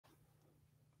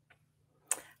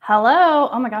Hello.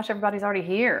 Oh my gosh, everybody's already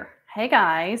here. Hey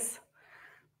guys.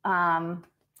 Um,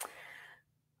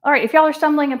 all right, if y'all are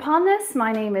stumbling upon this,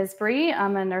 my name is Bree.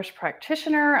 I'm a nurse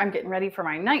practitioner. I'm getting ready for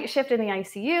my night shift in the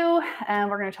ICU, and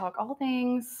we're going to talk all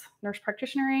things nurse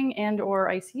practitionering and or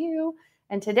ICU.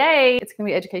 And today it's going to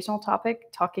be an educational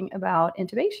topic talking about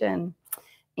intubation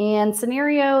and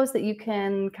scenarios that you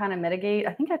can kind of mitigate.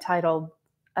 I think I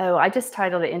just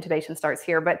titled it Intubation Starts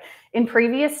Here, but in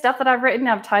previous stuff that I've written,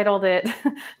 I've titled it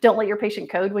Don't Let Your Patient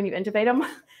Code When You Intubate Them,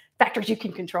 Factors You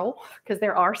Can Control, because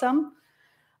there are some.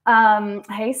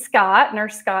 Hey, Scott.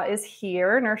 Nurse Scott is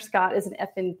here. Nurse Scott is an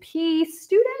FNP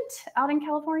student out in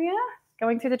California,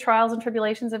 going through the trials and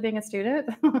tribulations of being a student.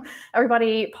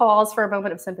 Everybody pause for a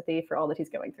moment of sympathy for all that he's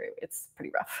going through. It's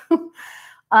pretty rough.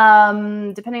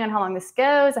 Depending on how long this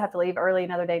goes, I have to leave early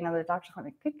another day, another doctor's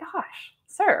appointment. Good gosh,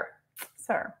 sir.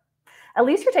 At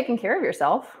least you're taking care of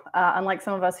yourself, unlike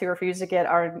some of us who refuse to get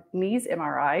our knees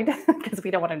MRI'd because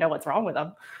we don't want to know what's wrong with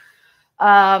them.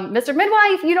 Mr.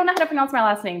 Midwife, you don't know how to pronounce my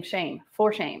last name. Shame.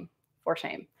 For shame.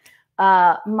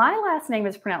 My last name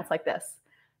is pronounced like this.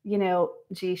 You know,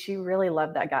 gee, she really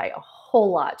loved that guy a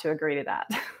whole lot to agree to that.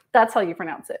 That's how you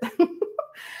pronounce it.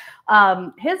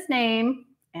 His name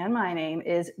and my name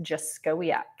is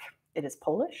GRWM. It is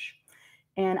Polish.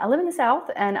 And I live in the South,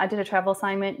 and I did a travel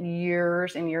assignment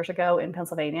years and years ago in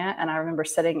Pennsylvania. And I remember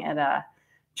sitting at a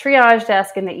triage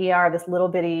desk in the ER, this little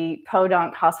bitty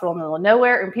podunk hospital in the middle of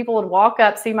nowhere. And people would walk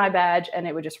up, see my badge, and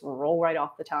it would just roll right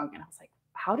off the tongue. And I was like,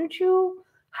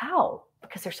 how?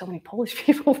 Because there's so many Polish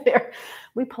people there.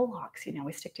 We Polacks,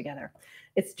 we stick together.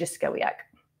 It's just GRWM.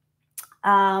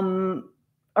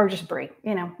 Or just Bree,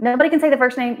 Nobody can say the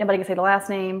first name. Nobody can say the last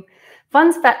name.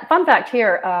 Fun fact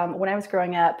here, when I was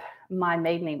growing up, my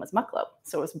maiden name was Mucklow.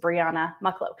 So it was Brianna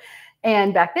Mucklow.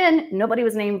 And back then, nobody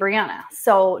was named Brianna.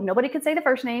 So nobody could say the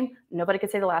first name. Nobody could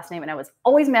say the last name. And I was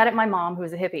always mad at my mom, who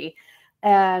was a hippie.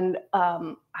 And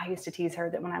I used to tease her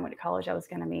that when I went to college, I was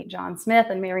going to meet John Smith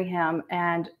and marry him.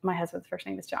 And my husband's first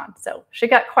name is John. So she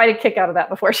got quite a kick out of that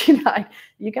before she died.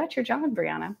 You got your John,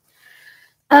 Brianna.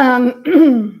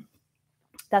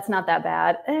 That's not that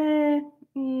bad.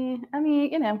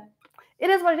 It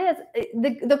is what it is.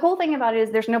 The cool thing about it is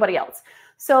there's nobody else.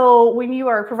 So when you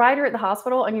are a provider at the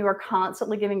hospital and you are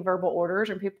constantly giving verbal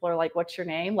orders and people are like, what's your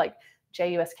name? Like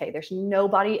JUSK, there's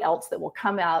nobody else that will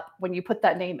come out when you put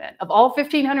that name in. Of all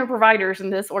 1,500 providers in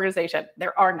this organization,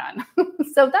 there are none.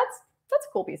 So that's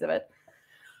a cool piece of it.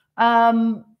 I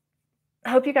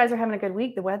hope you guys are having a good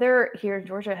week. The weather here in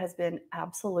Georgia has been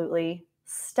absolutely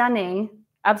stunning.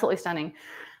 Absolutely stunning.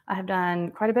 I have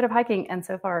done quite a bit of hiking, and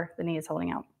so far the knee is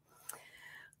holding out.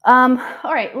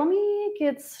 All right, let me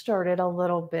get started a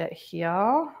little bit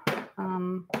here.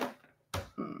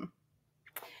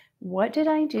 What did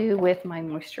I do with my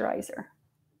moisturizer?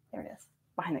 There it is,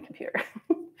 behind the computer.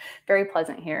 Very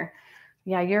pleasant here.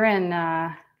 Yeah, you're in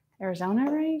Arizona,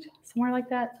 right? Somewhere like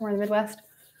that, somewhere in the Midwest.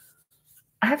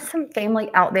 I have some family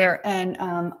out there, and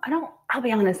I'll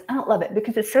be honest, I don't love it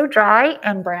because it's so dry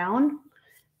and brown,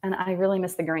 and I really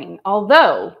miss the green.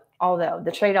 Although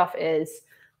the trade-off is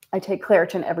I take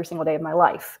Claritin every single day of my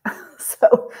life.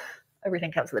 So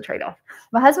everything comes with a trade-off.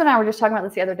 My husband and I were just talking about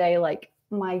this the other day. Like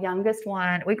my youngest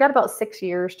one, we've got about 6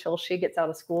 years till she gets out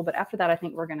of school. But after that, I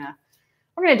think we're gonna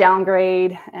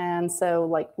downgrade. And so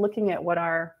like looking at what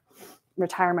our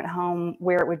retirement home,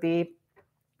 where it would be,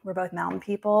 we're both mountain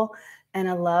people. And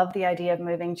I love the idea of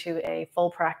moving to a full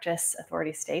practice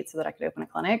authority state so that I could open a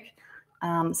clinic. So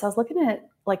I was looking at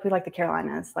we like the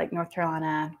Carolinas, like North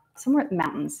Carolina, somewhere in the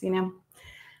mountains,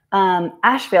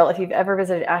 Asheville, if you've ever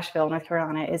visited Asheville, North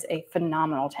Carolina, is a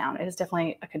phenomenal town. It is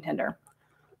definitely a contender.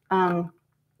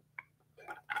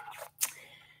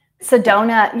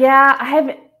 Sedona, yeah,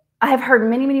 I have heard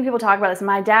many people talk about this.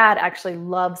 My dad actually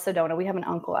loves Sedona. We have an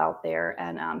uncle out there,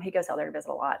 and he goes out there to visit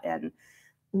a lot and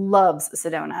loves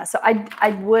Sedona. So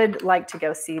I would like to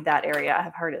go see that area. I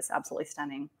have heard it's absolutely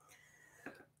stunning.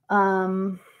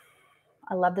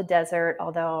 I love the desert,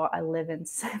 although I live in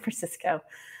San Francisco.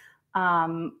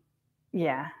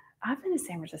 Yeah, I've been to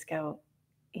San Francisco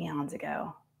eons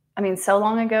ago. I mean, so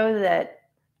long ago that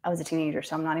I was a teenager,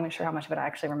 so I'm not even sure how much of it I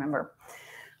actually remember.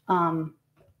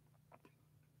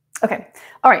 Okay.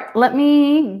 All right. Let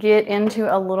me get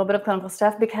into a little bit of clinical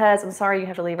stuff because I'm sorry you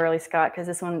have to leave early, Scott, because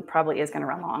this one probably is going to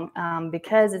run long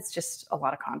because it's just a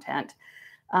lot of content.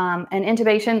 And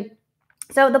intubation.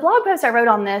 So the blog post I wrote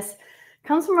on this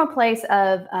comes from a place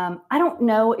of, I don't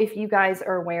know if you guys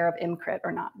are aware of MCRIT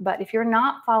or not, but if you're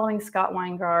not following Scott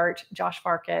Weingart, Josh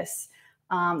Farkas,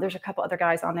 there's a couple other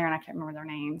guys on there and I can't remember their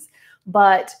names,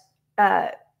 but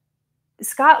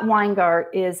Scott Weingart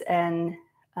is an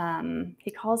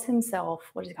He calls himself,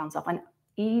 what does he call himself? An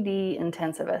ED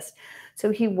intensivist.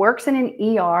 So he works in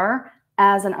an ER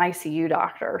as an ICU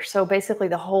doctor. So basically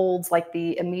the holds like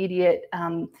the immediate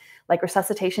like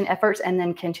resuscitation efforts and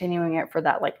then continuing it for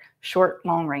that like short,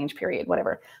 long range period,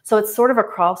 whatever. So it's sort of a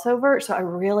crossover. So I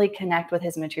really connect with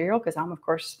his material because I'm of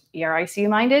course ER ICU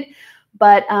minded.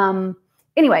 But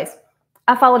anyways,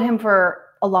 I followed him for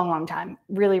a long, long time.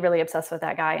 Really, really obsessed with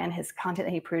that guy and his content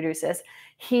that he produces.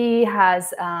 He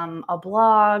has a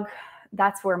blog.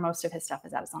 That's where most of his stuff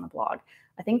is at. It's on a blog.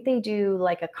 I think they do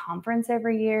like a conference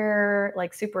every year,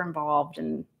 like super involved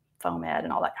in FOAMed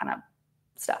and all that kind of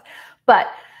stuff. But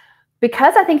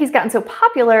because I think he's gotten so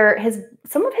popular,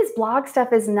 some of his blog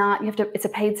stuff is not, it's a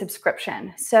paid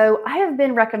subscription. So I have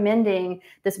been recommending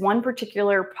this one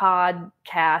particular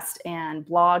podcast and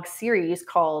blog series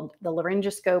called The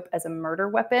Laryngoscope as a Murder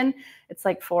Weapon. It's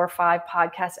like 4 or 5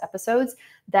 podcast episodes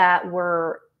that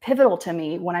were pivotal to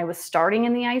me when I was starting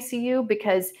in the ICU,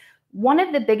 because one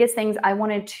of the biggest things I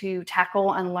wanted to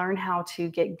tackle and learn how to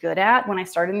get good at when I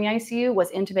started in the ICU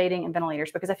was intubating and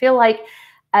ventilators, because I feel like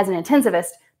as an intensivist,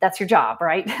 that's your job,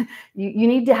 right? You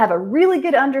need to have a really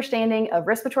good understanding of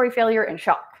respiratory failure and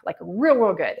shock, like real,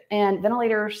 real good. And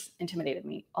ventilators intimidated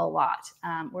me a lot.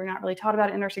 We're not really taught about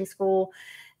it in nursing school.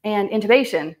 And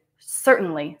intubation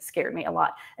certainly scared me a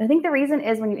lot. And I think the reason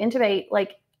is when you intubate,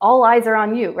 like all eyes are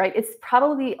on you, right? It's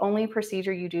probably the only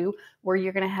procedure you do where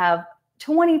you're going to have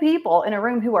 20 people in a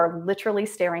room who are literally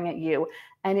staring at you.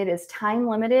 And it is time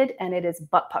limited and it is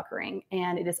butt puckering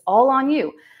and it is all on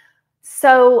you.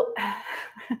 So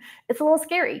it's a little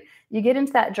scary. You get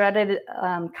into that dreaded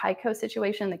CICO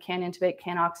situation, the can intubate,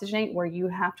 can oxygenate, where you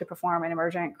have to perform an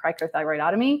emergent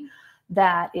cricothyroidotomy.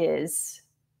 That is,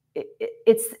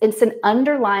 it's an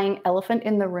underlying elephant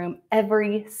in the room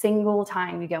every single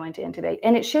time you go into intubate.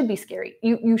 And it should be scary.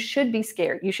 You should be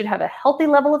scared. You should have a healthy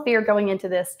level of fear going into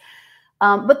this.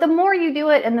 But the more you do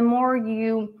it and the more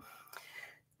you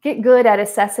get good at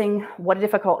assessing what a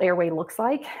difficult airway looks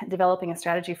like, developing a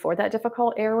strategy for that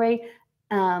difficult airway,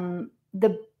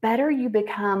 the better you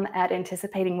become at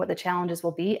anticipating what the challenges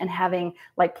will be and having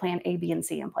like plan A, B, and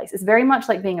C in place. It's very much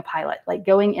like being a pilot, like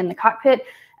going in the cockpit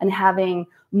and having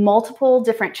multiple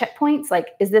different checkpoints. Like,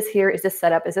 is this here? Is this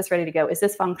set up? Is this ready to go? Is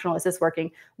this functional? Is this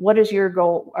working? What is your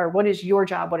goal? Or what is your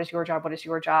job? What is your job? What is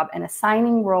your job? And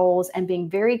assigning roles and being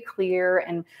very clear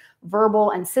and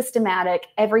verbal and systematic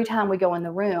every time we go in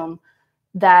the room,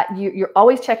 that you're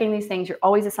always checking these things. You're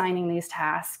always assigning these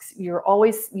tasks. You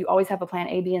always have a plan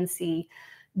A, B, and C.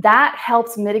 That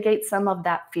helps mitigate some of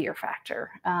that fear factor.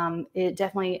 It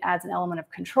definitely adds an element of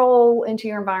control into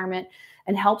your environment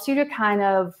and helps you to kind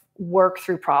of work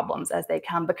through problems as they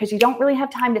come, because you don't really have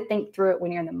time to think through it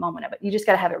when you're in the moment of it. You just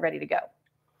got to have it ready to go.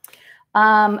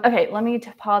 Okay, let me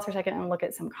pause for a second and look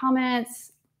at some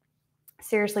comments.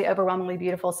 Seriously, overwhelmingly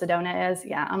beautiful Sedona is.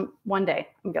 Yeah, one day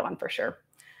I'm going for sure.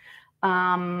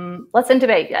 Let's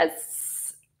intubate.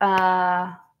 Yes.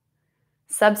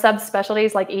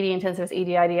 Subspecialties like ED intensivist, ED,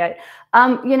 IDI.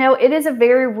 You know, it is a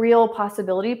very real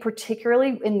possibility,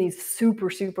 particularly in these super,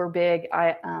 super big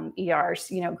ERs.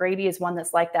 You know, Grady is one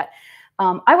that's like that.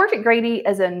 I worked at Grady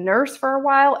as a nurse for a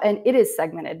while, and it is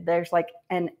segmented. There's like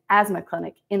an asthma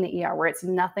clinic in the ER where it's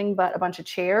nothing but a bunch of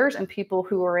chairs and people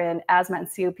wwho are in asthma and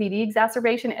COPD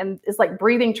exacerbation, and it's like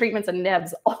breathing treatments and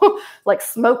nebs, like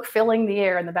smoke filling the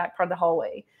air in the back part of the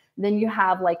hallway. Then you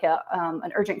have like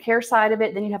an urgent care side of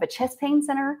it. Then you have a chest pain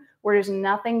center where there's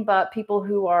nothing but people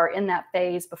who are in that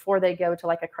phase before they go to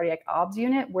like a cardiac obs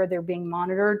unit where they're being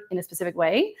monitored in a specific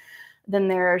way. Then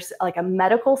there's like a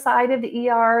medical side of the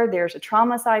ER. There's a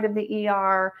trauma side of the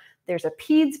ER. There's a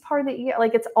peds part of the ER.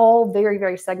 Like it's all very,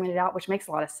 very segmented out, which makes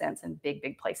a lot of sense in big,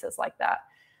 big places like that.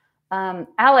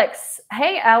 Alex,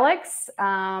 hey, Alex.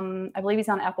 I believe he's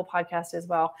on Apple Podcast as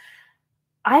well.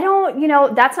 I don't, you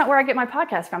know, that's not where I get my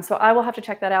podcast from. So I will have to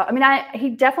check that out. I mean,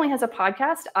 he definitely has a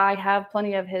podcast. I have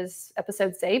plenty of his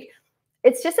episodes saved.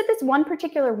 It's just that this one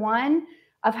particular one,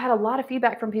 I've had a lot of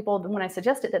feedback from people when I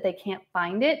suggest it that they can't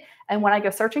find it. And when I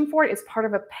go searching for it, it's part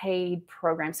of a paid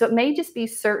program. So it may just be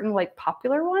certain like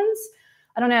popular ones.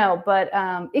 I don't know. But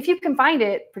if you can find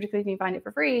it, particularly if you can find it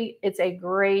for free, it's a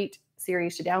great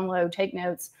series to download, take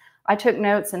notes. I took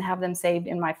notes and have them saved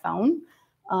in my phone.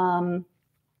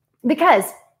 Because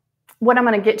what I'm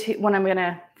going to get to, when I'm going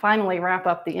to finally wrap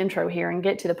up the intro here and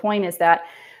get to the point, is that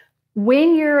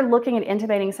when you're looking at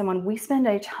intubating someone, we spend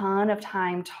a ton of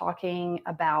time talking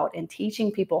about and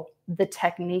teaching people the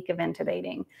technique of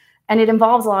intubating. And it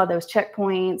involves a lot of those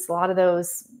checkpoints, a lot of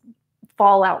those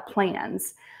fallout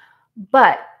plans.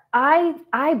 But I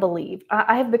believe,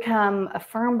 I have become a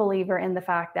firm believer in the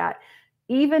fact that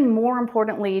even more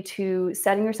importantly to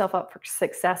setting yourself up for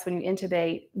success when you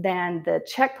intubate than the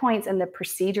checkpoints and the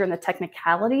procedure and the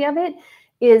technicality of it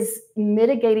is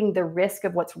mitigating the risk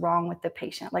of what's wrong with the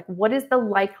patient. Like, what is the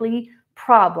likely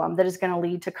problem that is going to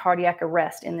lead to cardiac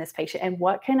arrest in this patient? And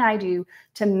what can I do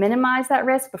to minimize that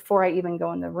risk before I even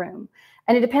go in the room?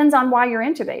 And it depends on why you're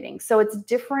intubating. So it's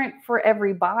different for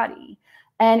everybody.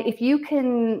 And if you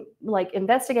can like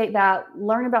investigate that,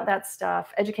 learn about that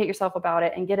stuff, educate yourself about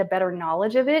it, and get a better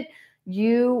knowledge of it,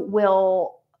 you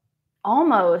will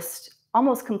almost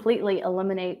completely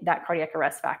eliminate that cardiac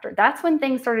arrest factor. That's when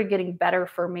things started getting better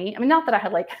for me. I mean, not that I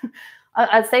had like,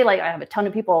 I'd say like I have a ton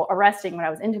of people arresting when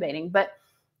I was intubating, but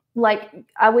like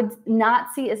I would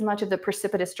not see as much of the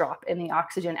precipitous drop in the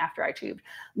oxygen after I tubed,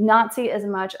 not see as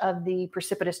much of the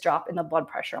precipitous drop in the blood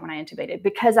pressure when I intubated,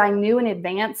 because I knew in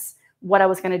advance what I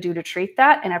was going to do to treat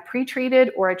that. And I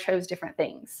pre-treated or I chose different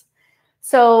things.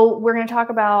 So we're going to talk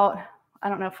about, I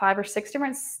don't know, 5 or 6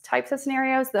 different types of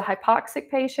scenarios. The hypoxic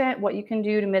patient, what you can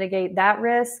do to mitigate that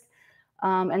risk,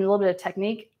 and a little bit of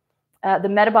technique. The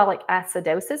metabolic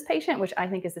acidosis patient, which I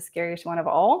think is the scariest one of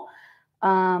all.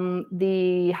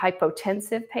 The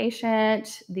hypotensive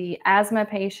patient, the asthma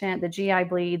patient, the GI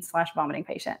bleed / vomiting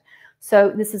patient. So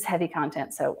this is heavy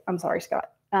content. So I'm sorry,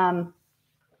 Scott.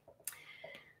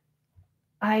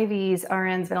 IVs,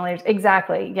 RNs, ventilators.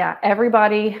 Exactly. Yeah.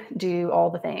 Everybody do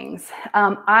all the things.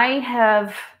 I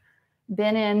have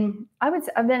been in,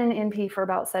 I've been in NP for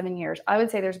about 7 years. I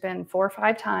would say there's been 4 or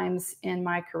 5 times in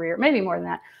my career, maybe more than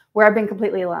that, where I've been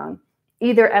completely alone.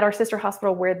 Either at our sister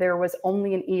hospital where there was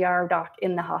only an ER doc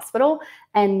in the hospital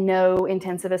and no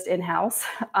intensivist in-house,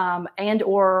 and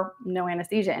or no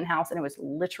anesthesia in-house, and it was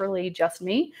literally just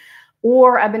me.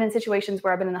 Or I've been in situations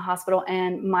where I've been in the hospital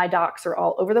and my docs are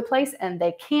all over the place and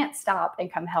they can't stop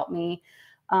and come help me.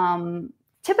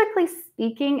 Typically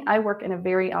speaking, I work in a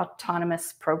very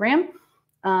autonomous program.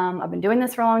 I've been doing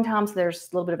this for a long time, so there's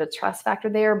a little bit of a trust factor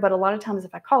there. But a lot of times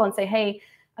if I call and say, hey,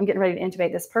 I'm getting ready to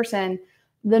intubate this person,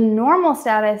 the normal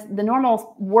status, the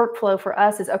normal workflow for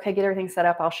us is, okay, get everything set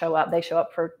up, I'll show up. They show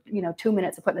up for 2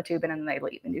 minutes of putting the tube in and then they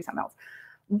leave and do something else.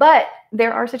 But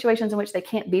there are situations in which they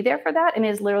can't be there for that. And it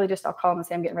is literally just, I'll call them and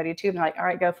say, I'm getting ready to tube. And they're like, all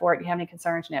right, go for it. Do you have any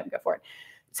concerns? No, go for it.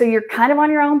 So you're kind of on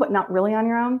your own, but not really on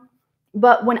your own.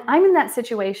 But when I'm in that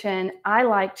situation, I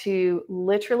like to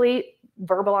literally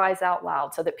verbalize out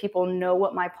loud so that people know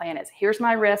what my plan is. Here's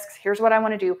my risks. Here's what I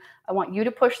want to do. I want you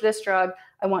to push this drug.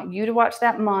 I want you to watch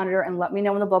that monitor and let me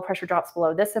know when the blood pressure drops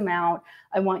below this amount.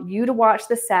 I want you to watch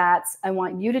the SATs. I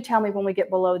want you to tell me when we get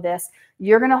below this.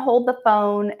 You're going to hold the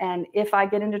phone. And if I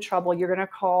get into trouble, you're going to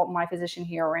call my physician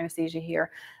here or anesthesia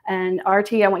here. And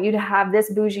RT, I want you to have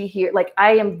this bougie here. Like,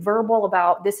 I am verbal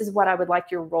about this is what I would like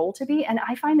your role to be. And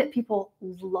I find that people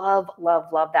love,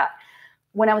 love, love that.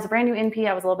 When I was a brand new NP,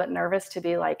 I was a little bit nervous to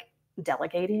be like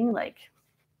delegating, like,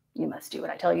 you must do what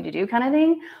I tell you to do kind of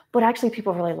thing. But actually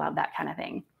people really love that kind of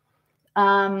thing.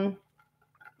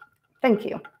 Thank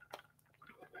you.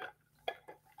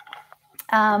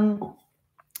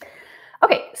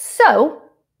 Okay, so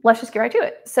let's just get right to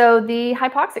it. So the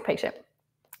hypoxic patient.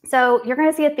 So you're going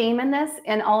to see a theme in this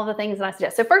and all of the things that I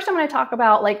suggest. So first I'm going to talk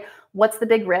about like, what's the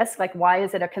big risk? Like, why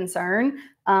is it a concern?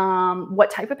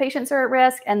 What type of patients are at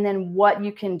risk? And then what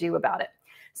you can do about it.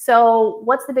 So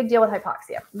what's the big deal with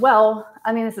hypoxia? Well,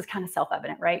 I mean, this is kind of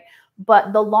self-evident, right?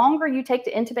 But the longer you take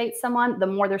to intubate someone, the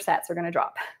more their SATs are going to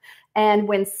drop. And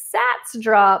when SATs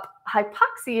drop,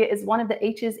 hypoxia is one of the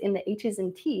H's in the H's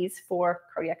and T's for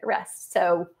cardiac arrest.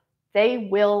 So they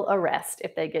will arrest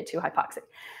if they get too hypoxic.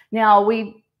 Now,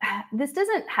 this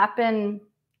doesn't happen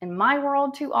in my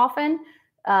world too often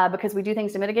because we do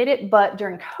things to mitigate it. But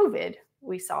during COVID,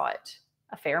 we saw it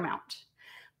a fair amount.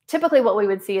 Typically, what we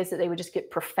would see is that they would just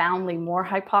get profoundly more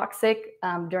hypoxic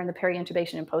during the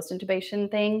peri-intubation and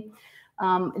post-intubation thing.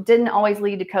 It didn't always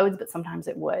lead to codes, but sometimes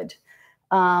it would.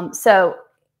 Cardiac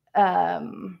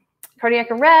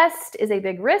arrest is a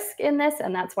big risk in this,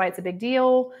 and that's why it's a big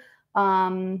deal.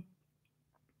 And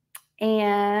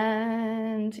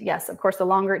yes, of course, the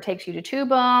longer it takes you to tube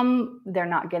them, they're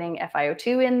not getting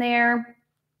FiO2 in there.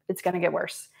 It's going to get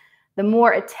worse. The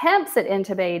more attempts at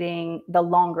intubating, the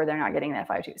longer they're not getting the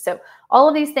FiO2. So all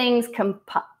of these things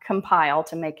compile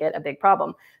to make it a big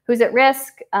problem. Who's at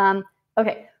risk?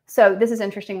 Okay, so this is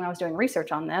interesting. When I was doing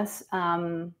research on this, I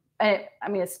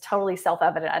mean, it's totally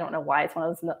self-evident. I don't know why it's one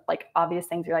of those like obvious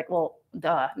things. You're like, well,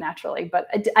 duh, naturally. But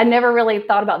I never really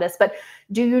thought about this. But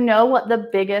do you know what the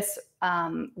biggest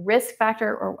risk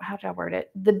factor, or how did I word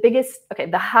it?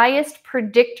 The highest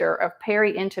predictor of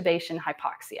peri-intubation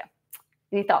hypoxia.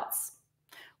 Any thoughts?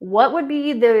 What would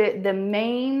be the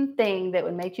main thing that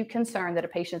would make you concerned that a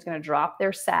patient is going to drop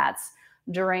their SATs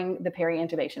during the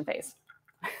peri-intubation phase.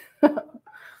 I'm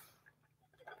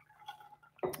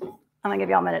gonna give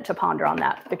y'all a minute to ponder on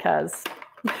that, because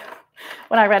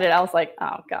when I read it, I was like,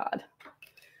 oh God.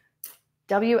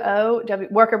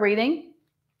 Worker breathing.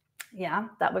 Yeah,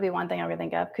 that would be one thing I would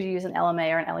think of. Could you use an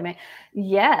LMA or an LMA?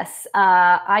 Yes,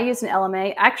 I used an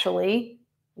LMA actually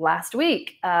last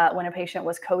week when a patient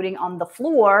was coding on the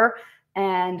floor,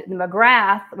 and the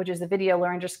McGrath, which is the video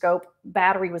laryngoscope,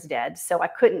 battery was dead. So I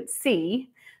couldn't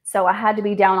see. So I had to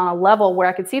be down on a level where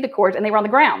I could see the cords, and they were on the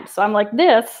ground. So I'm like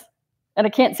this, and I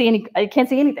can't see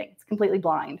anything. It's completely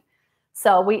blind.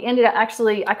 So we ended up,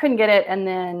 actually, I couldn't get it. And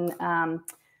then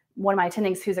one of my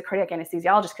attendings, who's a cardiac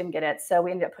anesthesiologist, couldn't get it. So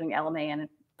we ended up putting LMA in and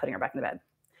putting her back in the bed.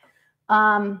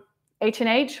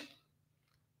 H&H,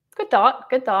 good thought,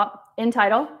 good thought. In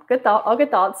title, good thought, all good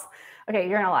thoughts. Okay,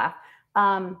 you're gonna laugh.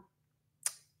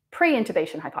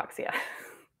 Pre-intubation hypoxia.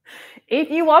 If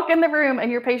you walk in the room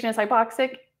and your patient is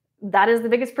hypoxic, that is the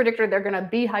biggest predictor they're gonna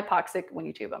be hypoxic when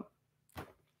you tube them.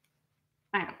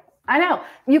 I know.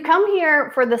 You come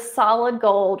here for the solid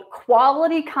gold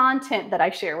quality content that I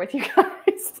share with you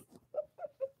guys.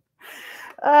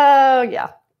 Oh, yeah.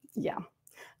 Yeah.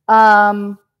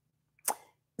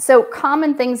 So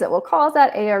common things that will cause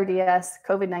that: ARDS,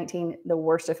 COVID-19, the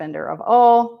worst offender of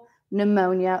all,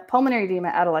 pneumonia, pulmonary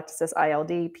edema, atelectasis,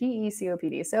 ILD, PE,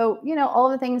 COPD. So, you know, all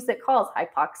the things that cause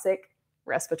hypoxic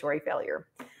respiratory failure.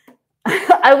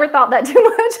 I overthought that too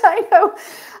much, I know.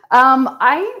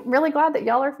 I'm really glad that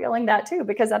y'all are feeling that too,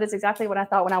 because that is exactly what I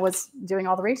thought when I was doing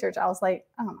all the research. I was like,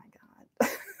 oh my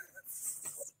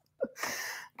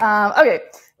God. Okay,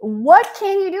 what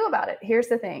can you do about it? Here's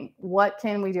the thing. What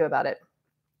can we do about it?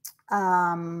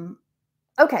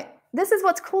 Okay, this is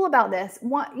what's cool about this.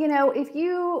 You know, if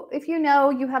you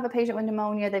know you have a patient with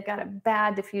pneumonia, they've got a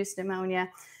bad diffuse pneumonia,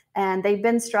 and they've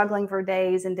been struggling for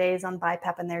days and days on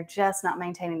BiPAP, and they're just not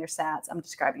maintaining their sats. I'm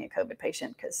describing a COVID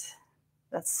patient because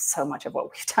that's so much of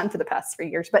what we've done for the past 3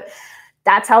 years. But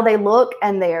that's how they look,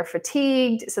 and they are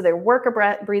fatigued. So their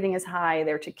worker breathing is high,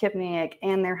 they're tachypneic,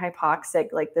 and they're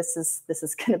hypoxic. Like this is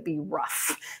going to be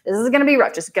rough. This is going to be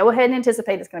rough. Just go ahead and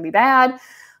anticipate it's going to be bad.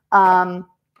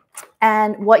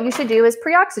 And what you should do is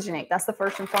pre-oxygenate. That's the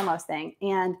first and foremost thing.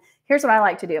 And here's what I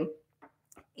like to do.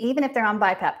 Even if they're on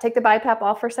BiPAP, take the BiPAP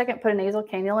off for a second, put a nasal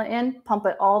cannula in, pump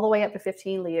it all the way up to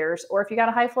 15 liters, or if you got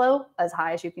a high flow, as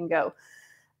high as you can go.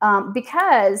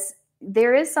 Because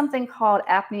there is something called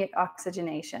apneic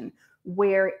oxygenation,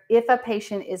 where if a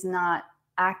patient is not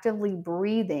actively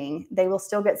breathing, they will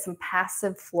still get some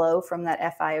passive flow from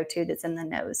that FiO2 that's in the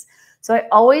nose. So I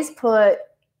always put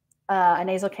a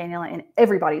nasal cannula in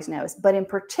everybody's nose, but in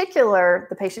particular,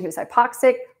 the patient who's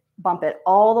hypoxic, bump it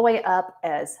all the way up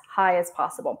as high as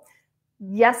possible.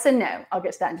 Yes and no. I'll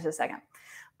get to that in just a second.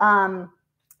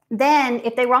 Then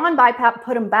if they were on BiPAP,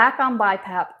 put them back on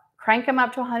BiPAP, crank them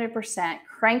up to 100%,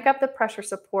 crank up the pressure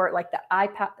support, like the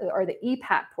IPAP or the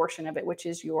EPAP portion of it, which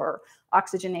is your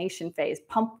oxygenation phase,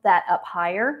 pump that up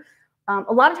higher.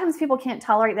 A lot of times people can't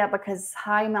tolerate that because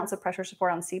high amounts of pressure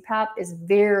support on CPAP is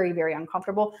very, very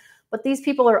uncomfortable. But these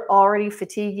people are already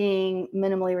fatiguing,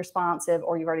 minimally responsive,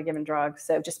 or you've already given drugs.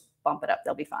 So just bump it up.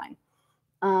 They'll be fine.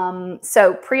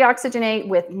 So pre-oxygenate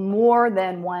with more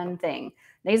than one thing.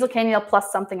 Nasal cannula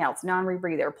plus something else,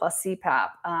 non-rebreather plus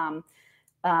CPAP.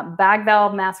 Bag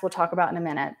valve mask we'll talk about in a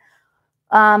minute.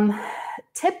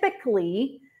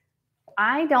 Typically,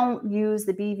 I don't use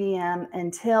the BVM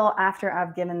until after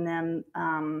I've given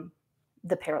them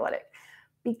the paralytic,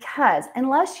 because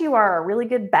unless you are a really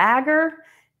good bagger,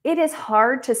 it is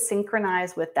hard to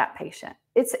synchronize with that patient.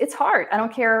 It's hard. I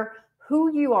don't care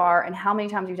who you are and how many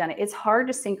times you've done it. It's hard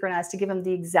to synchronize, to give them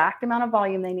the exact amount of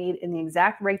volume they need in the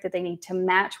exact rate that they need to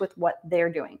match with what they're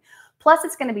doing. Plus,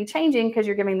 it's going to be changing because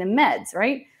you're giving them meds,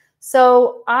 right?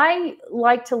 So I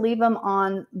like to leave them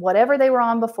on whatever they were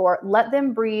on before, let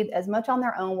them breathe as much on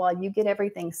their own while you get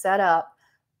everything set up.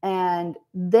 And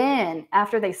then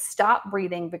after they stop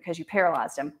breathing because you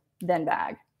paralyzed them, then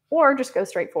bag, or just go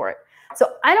straight for it.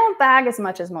 So I don't bag as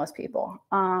much as most people.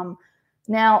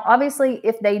 Now, obviously,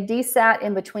 if they desat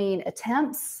in between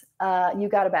attempts, you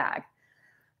got to bag.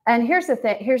 And here's the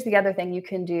thing. Here's the other thing you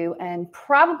can do, and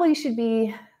probably should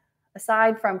be,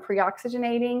 aside from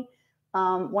pre-oxygenating,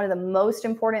 one of the most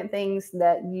important things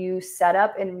that you set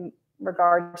up in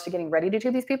regards to getting ready to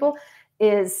tube these people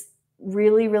is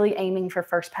really, really aiming for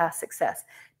first pass success.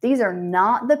 These are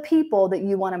not the people that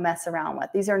you want to mess around with.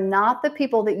 These are not the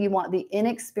people that you want the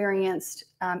inexperienced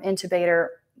intubator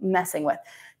messing with.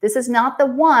 This is not the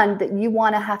one that you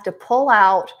want to have to pull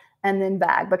out and then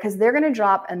bag, because they're going to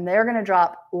drop, and they're going to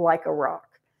drop like a rock,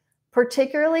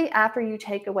 particularly after you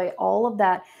take away all of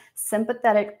that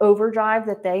sympathetic overdrive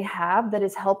that they have that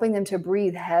is helping them to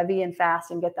breathe heavy and fast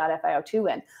and get that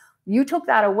FiO2 in. You took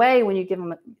that away when you give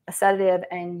them a sedative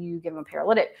and you give them a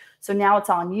paralytic. So now it's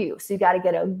on you. So you got to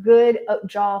get a good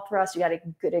jaw thrust. You got to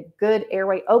get a good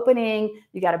airway opening.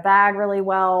 You got to bag really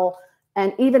well.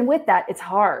 And even with that, it's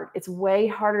hard. It's way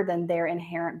harder than their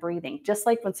inherent breathing. Just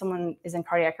like when someone is in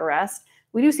cardiac arrest,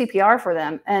 we do CPR for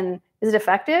them. And is it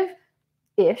effective?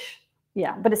 Ish.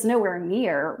 Yeah, but it's nowhere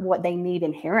near what they need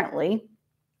inherently.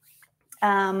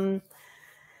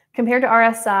 Compared to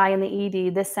RSI and the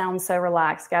ED, this sounds so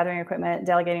relaxed, gathering equipment,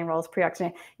 delegating roles,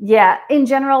 pre-oxygen. Yeah, in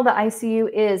general, the ICU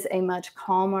is a much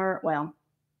calmer, well,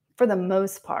 for the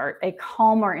most part, a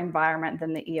calmer environment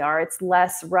than the ER. It's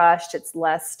less rushed, it's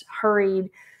less hurried.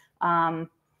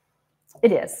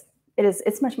 It's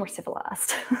much more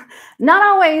civilized. Not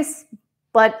always,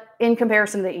 but in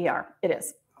comparison to the ER, it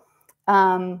is.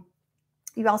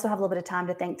 You also have a little bit of time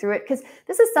to think through it because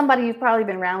this is somebody you've probably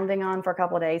been rounding on for a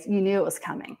couple of days. You knew it was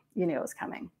coming. You knew it was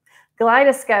coming.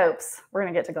 Kaleidoscopes. We're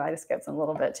going to get to kaleidoscopes in a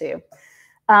little bit too.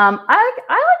 I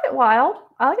like it wild.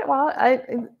 I like it wild.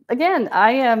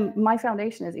 My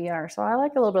foundation is ER, so I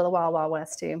like a little bit of the wild, wild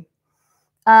west too.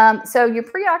 So you're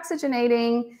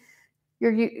pre-oxygenating.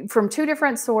 You're from two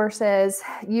different sources.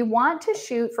 You want to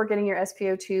shoot for getting your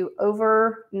SpO2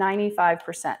 over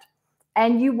 95%.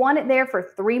 And you want it there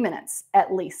for 3 minutes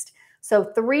at least. So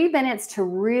 3 minutes to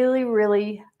really,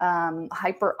 really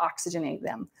hyperoxygenate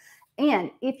them. And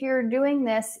if you're doing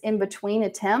this in between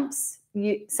attempts,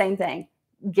 same thing.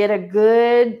 Get a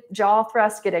good jaw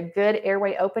thrust, get a good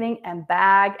airway opening and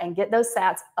bag and get those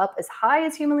sats up as high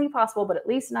as humanly possible, but at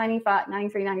least 95,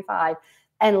 93, 95,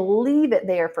 and leave it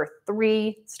there for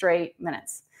 3 straight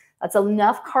minutes. That's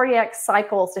enough cardiac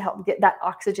cycles to help get that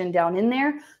oxygen down in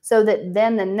there so that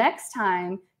then the next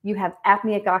time you have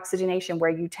apneic oxygenation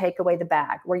where you take away the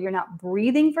bag, where you're not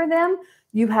breathing for them,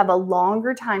 you have a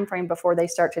longer time frame before they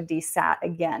start to desat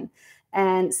again.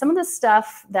 And some of the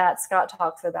stuff that Scott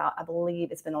talks about, I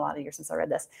believe it's been a lot of years since I read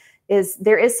this, is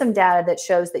there is some data that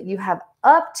shows that you have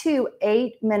up to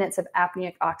 8 minutes of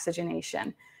apneic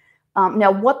oxygenation.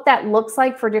 Now, what that looks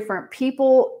like for different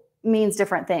people means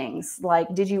different things.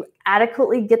 Like, did you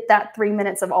adequately get that 3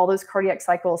 minutes of all those cardiac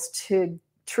cycles to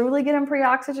truly get them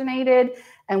pre-oxygenated?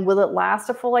 And will it last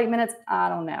a full 8 minutes? I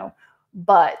don't know.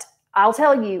 But I'll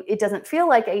tell you, it doesn't feel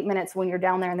like 8 minutes when you're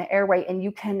down there in the airway and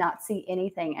you cannot see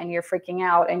anything and you're freaking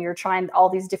out and you're trying all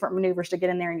these different maneuvers to get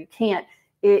in there and you can't.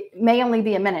 It may only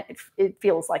be a minute. It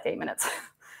feels like 8 minutes.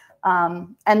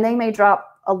 And they may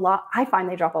drop a lot. I find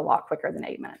they drop a lot quicker than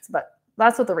 8 minutes, but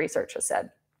that's what the research has said.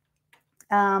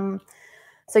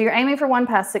 So you're aiming for 1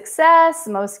 pass success.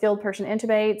 Most skilled person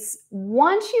intubates.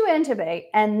 Once you intubate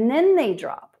and then they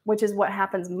drop, which is what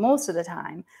happens most of the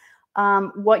time,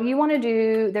 what you want to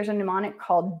do, there's a mnemonic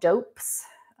called DOPES,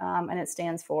 and it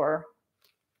stands for,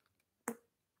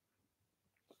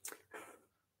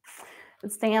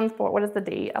 what is the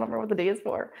D? I don't remember what the D is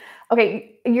for.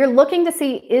 Okay, you're looking to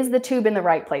see, is the tube in the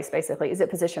right place, basically? Is it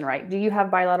positioned right? Do you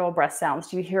have bilateral breath sounds?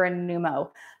 Do you hear a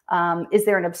pneumo? Is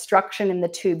there an obstruction in the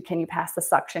tube? Can you pass the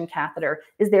suction catheter?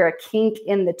 Is there a kink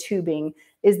in the tubing?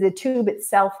 Is the tube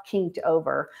itself kinked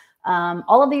over?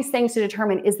 All of these things to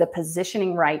determine, is the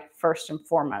positioning right first and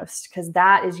foremost, because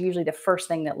that is usually the first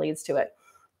thing that leads to it.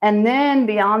 And then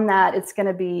beyond that, it's going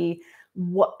to be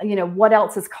what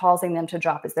else is causing them to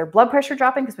drop? Is their blood pressure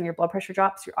dropping? Because when your blood pressure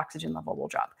drops, your oxygen level will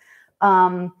drop.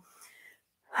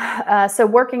 So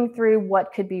working through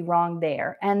what could be wrong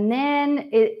there. And then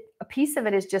a piece of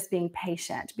it is just being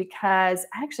patient, because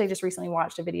I actually just recently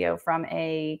watched a video from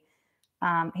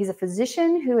he's a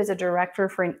physician who is a director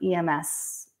for an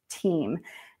EMS team.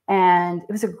 And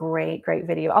it was a great, great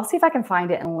video. I'll see if I can find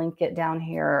it and link it down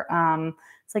here.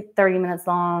 It's like 30 minutes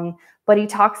long, but he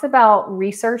talks about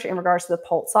research in regards to the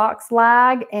pulse ox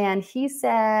lag. And he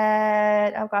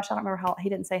said, oh gosh, I don't remember he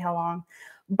didn't say how long,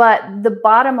 but the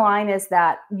bottom line is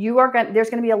that there's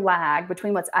going to be a lag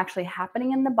between what's actually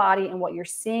happening in the body and what you're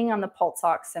seeing on the pulse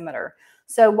oximeter.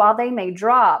 So while they may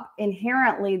drop,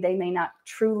 inherently, they may not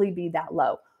truly be that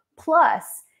low.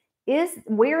 Plus,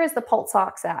 where is the pulse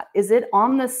ox at? Is it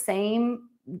on the same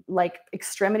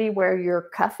extremity where your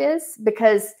cuff is?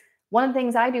 Because one of the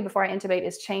things I do before I intubate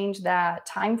is change that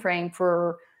time frame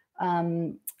for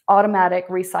automatic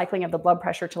recycling of the blood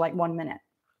pressure to 1 minute.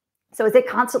 So is it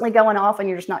constantly going off and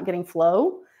you're just not getting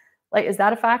flow? Is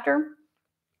that a factor?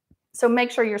 So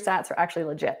make sure your sats are actually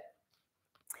legit.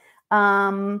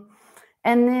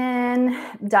 And then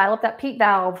dial up that PEEP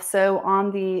valve. So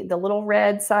on the little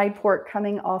red side port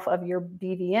coming off of your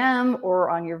BVM or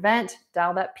on your vent,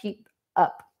 dial that PEEP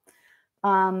up.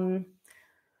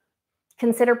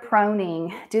 Consider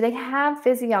proning. Do they have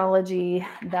physiology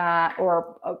that,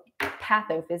 or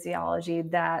pathophysiology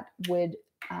that would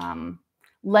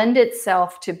lend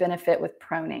itself to benefit with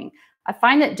proning? I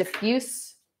find that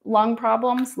diffuse lung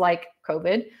problems like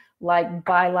COVID, like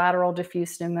bilateral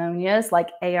diffuse pneumonias,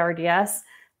 like ARDS,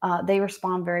 they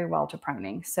respond very well to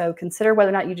proning. So consider whether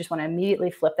or not you just want to immediately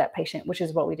flip that patient, which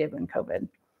is what we did in COVID.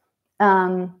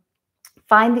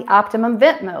 Find the optimum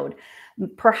vent mode.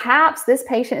 Perhaps this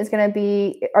patient is going to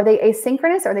be, are they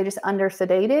asynchronous? Are they just under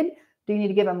sedated? Do you need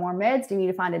to give them more meds? Do you need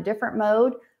to find a different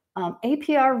mode?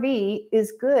 APRV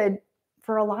is good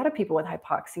for a lot of people with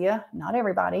hypoxia, not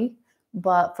everybody,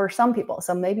 but for some people.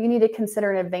 So maybe you need to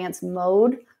consider an advanced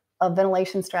mode of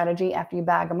ventilation strategy after you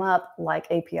bag them up, like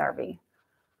APRV.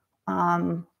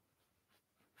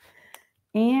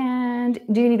 And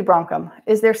do you need to bronch them?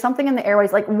 Is there something in the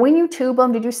airways? Like when you tube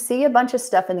them, did you see a bunch of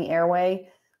stuff in the airway?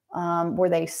 Were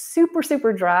they super,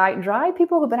 super dry? Dry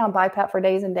people who've been on BiPAP for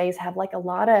days and days have like a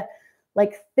lot of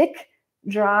like thick,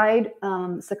 dried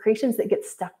secretions that get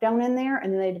stuck down in there,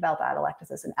 and then they develop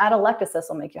atelectasis. And atelectasis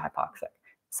will make you hypoxic.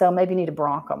 So maybe you need to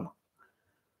bronch them.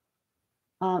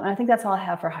 And I think that's all I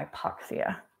have for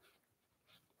hypoxia.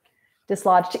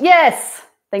 Dislodged. Yes.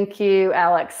 Thank you,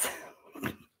 Alex.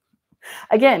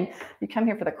 Again, you come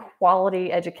here for the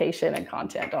quality education and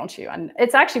content, don't you? And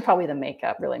it's actually probably the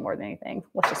makeup really more than anything.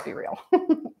 Let's just be real.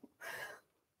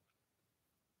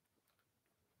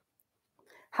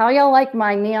 How y'all like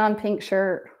my neon pink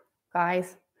shirt,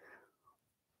 guys?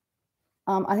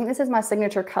 I think this is my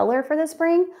signature color for the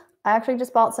spring. I actually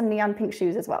just bought some neon pink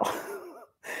shoes as well.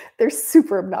 They're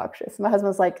super obnoxious. My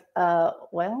husband's like,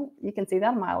 well, you can see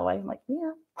that a mile away. I'm like,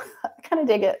 yeah, I kind of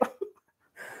dig it.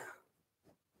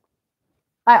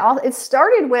 It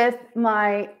started with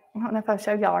I don't know if I've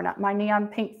showed y'all or not, my neon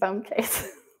pink phone case.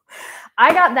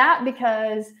 I got that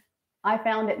because I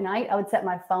found at night I would set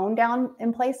my phone down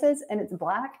in places and it's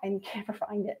black and you can't ever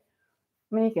find it.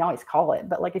 I mean, you can always call it,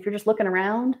 but like if you're just looking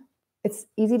around, it's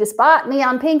easy to spot.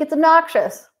 Neon pink, it's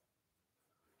obnoxious.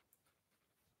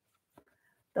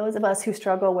 Those of us who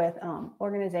struggle with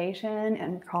organization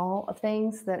and recall of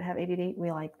things that have ADD,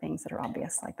 we like things that are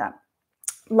obvious like that.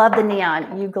 Love the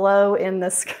neon. You glow in the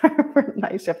scarf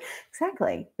night shift.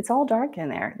 Exactly. It's all dark in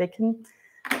there. They can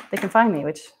find me,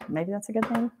 which maybe that's a good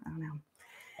thing. I don't know.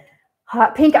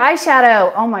 Hot pink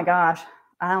eyeshadow. Oh my gosh.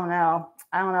 I don't know.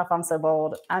 I don't know if I'm so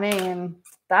bold. I mean,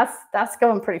 that's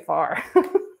going pretty far.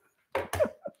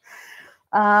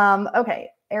 Okay.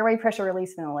 Airway pressure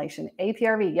release ventilation.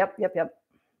 APRV. Yep.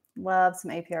 Love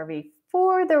some APRV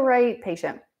for the right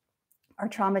patient. Our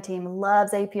trauma team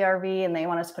loves APRV and they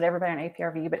want us to put everybody on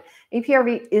APRV, but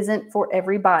APRV isn't for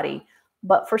everybody,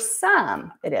 but for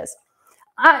some it is.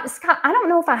 Scott, I don't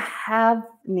know if I have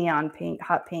neon pink,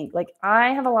 hot pink. Like I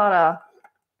have a lot of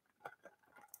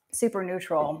super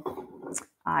neutral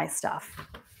eye stuff.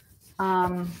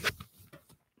 APRV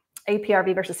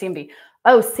versus CMV.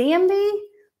 Oh, CMV?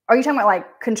 Are you talking about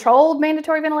like controlled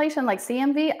mandatory ventilation, like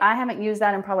CMV? I haven't used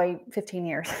that in probably 15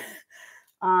 years.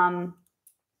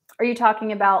 Are you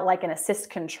talking about like an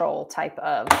assist control type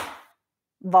of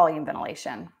volume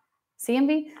ventilation?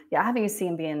 CMV? Yeah, I haven't used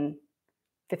CMV in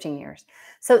 15 years.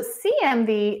 So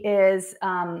CMV is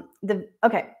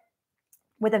okay,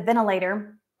 with a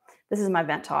ventilator, this is my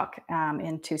vent talk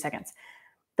in 2 seconds.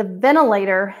 The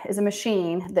ventilator is a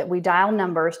machine that we dial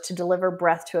numbers to deliver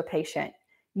breath to a patient.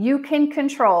 You can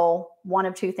control one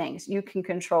of two things. You can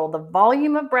control the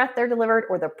volume of breath they're delivered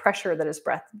or the pressure that is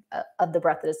of the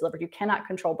breath that is delivered. You cannot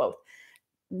control both.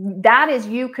 That is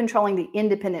you controlling the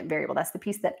independent variable. That's the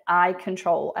piece that I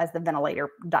control as the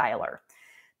ventilator dialer.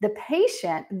 The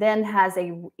patient then has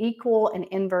a equal and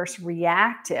inverse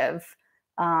reactive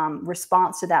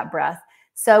response to that breath.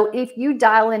 So if you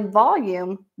dial in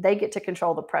volume, they get to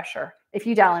control the pressure. If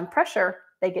you dial in pressure,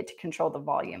 they get to control the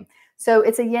volume. So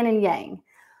it's a yin and yang.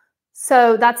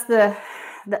 So that's the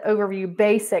overview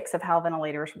basics of how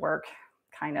ventilators work,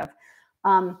 kind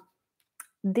of.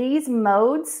 These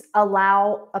modes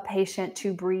allow a patient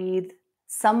to breathe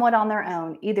somewhat on their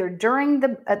own, either during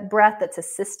the breath that's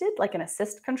assisted, like an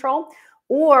assist control,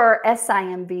 or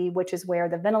SIMV, which is where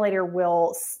the ventilator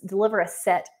will deliver a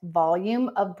set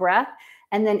volume of breath.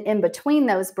 And then in between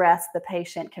those breaths, the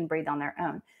patient can breathe on their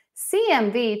own.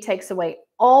 CMV takes away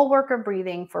all work of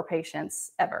breathing for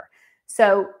patients ever.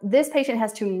 So this patient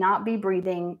has to not be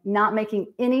breathing, not making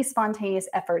any spontaneous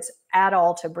efforts at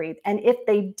all to breathe. And if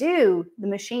they do, the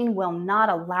machine will not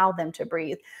allow them to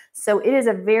breathe. So it is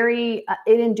it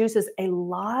induces a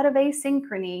lot of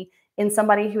asynchrony in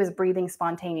somebody who is breathing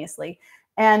spontaneously.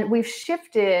 And we've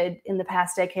shifted in the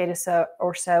past decade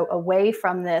or so away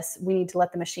from this, we need to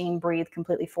let the machine breathe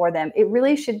completely for them. It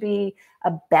really should be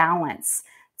a balance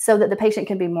so that the patient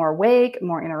can be more awake,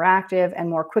 more interactive, and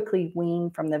more quickly wean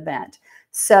from the vent.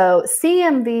 So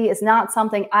CMV is not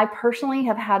something I personally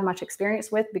have had much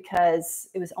experience with because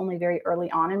it was only very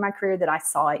early on in my career that I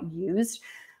saw it used.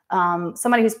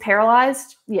 Somebody who's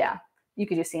paralyzed, yeah, you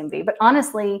could do CMV. But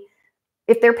honestly,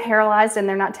 if they're paralyzed and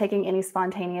they're not taking any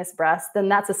spontaneous breaths, then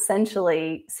that's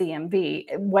essentially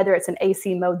CMV, whether it's an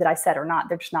AC mode that I said or not.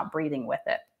 They're just not breathing with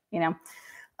it, you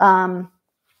know?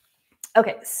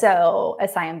 Okay, so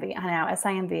SIMV. I know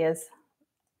SIMV is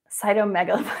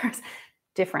cytomegalovirus.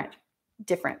 Different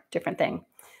thing.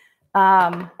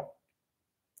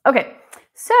 Okay,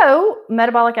 so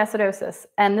metabolic acidosis.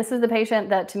 And this is the patient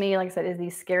that, to me, like I said, is the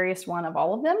scariest one of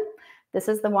all of them. This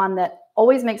is the one that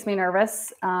always makes me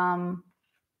nervous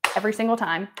every single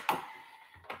time.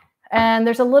 And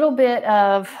there's a little bit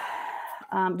of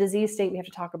disease state we have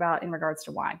to talk about in regards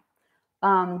to why.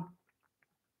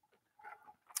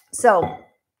 So,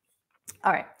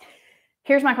 all right,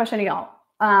 here's my question to y'all.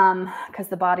 Because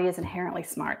the body is inherently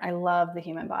smart. I love the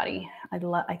human body.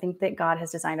 I think that God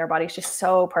has designed our bodies just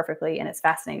so perfectly, and it's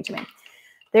fascinating to me.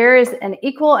 There is an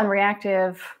equal and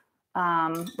reactive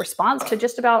response to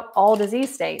just about all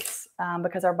disease states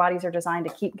because our bodies are designed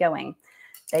to keep going.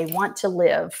 They want to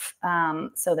live.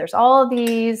 So there's all of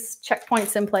these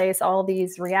checkpoints in place, all of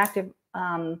these reactive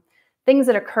things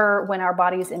that occur when our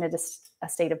body is in a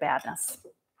state of badness.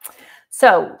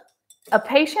 So a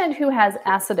patient who has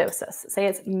acidosis, say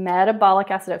it's metabolic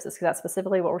acidosis, because that's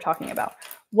specifically what we're talking about.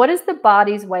 What is the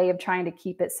body's way of trying to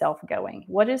keep itself going?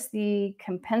 What is the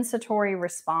compensatory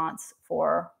response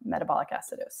for metabolic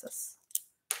acidosis?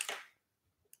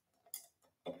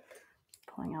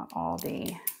 Pulling out all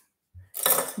the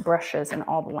brushes and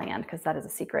all the land, because that is a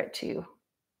secret to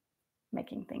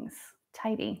making things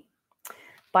tidy.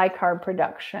 Bicarb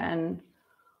production.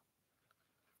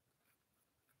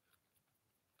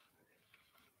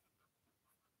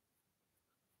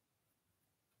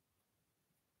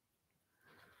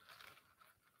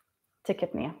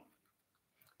 Tachypnea.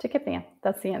 Tachypnea,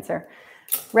 that's the answer.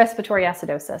 Respiratory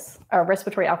acidosis, or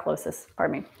respiratory alkalosis,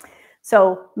 pardon me.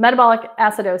 So metabolic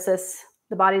acidosis,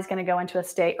 the body's going to go into a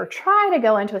state, or try to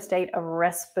go into a state of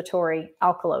respiratory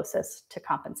alkalosis to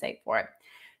compensate for it.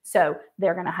 So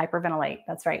they're going to hyperventilate.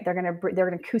 That's right. They're going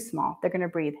to Kussmaul. They're going to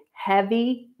breathe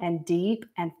heavy and deep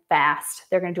and fast.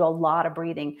 They're going to do a lot of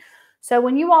breathing. So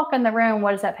when you walk in the room,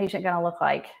 what is that patient going to look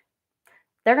like?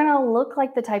 They're going to look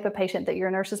like the type of patient that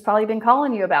your nurse has probably been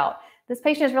calling you about. This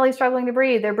patient is really struggling to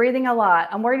breathe. They're breathing a lot.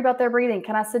 I'm worried about their breathing.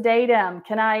 Can I sedate them?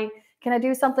 Can I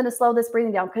do something to slow this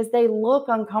breathing down? Because they look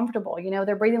uncomfortable. You know,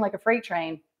 they're breathing like a freight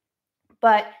train.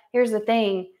 But here's the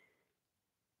thing.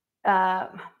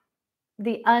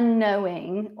 The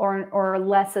unknowing or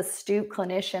less astute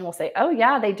clinician will say, oh,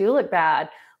 yeah, they do look bad.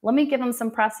 Let me give them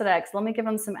some Precedex. Let me give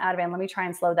them some Ativan. Let me try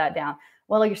and slow that down.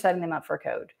 Well, you're setting them up for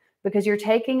code, because you're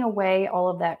taking away all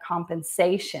of that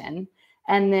compensation.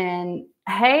 And then,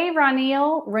 hey,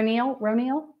 Roniel?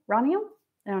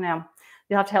 I don't know.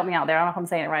 You'll have to help me out there. I don't know if I'm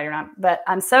saying it right or not, but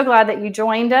I'm so glad that you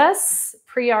joined us.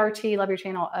 Pre-RT, love your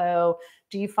channel. Oh,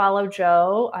 do you follow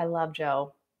Joe? I love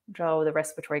Joe. Joe, the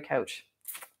respiratory coach.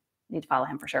 Need to follow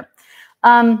him for sure.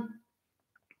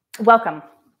 Welcome.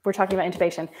 We're talking about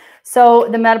intubation. So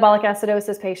the metabolic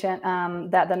acidosis patient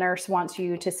that the nurse wants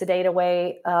you to sedate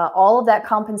away all of that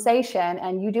compensation,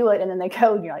 and you do it, and then they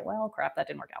go, and you're like, well, crap, that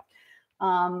didn't work out.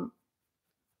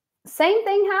 Same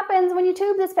thing happens when you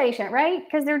tube this patient, right?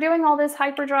 Because they're doing all this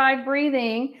hyperdrive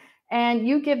breathing, and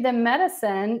you give them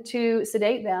medicine to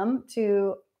sedate them,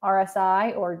 to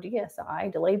RSI or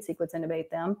DSI, delayed sequence intubate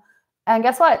them. And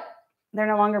guess what? They're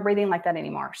no longer breathing like that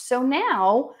anymore. So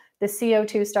now the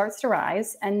CO2 starts to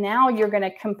rise, and now you're going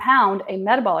to compound a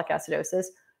metabolic acidosis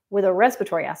with a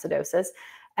respiratory acidosis.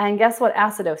 And guess what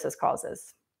acidosis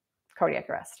causes? Cardiac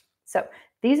arrest. So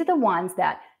these are the ones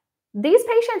that, these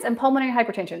patients and pulmonary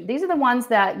hypertension, these are the ones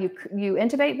that you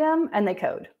intubate them and they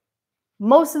code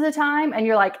most of the time. And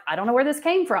you're like, I don't know where this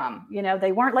came from. You know,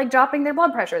 they weren't like dropping their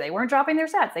blood pressure. They weren't dropping their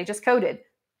sats. They just coded.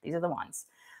 These are the ones.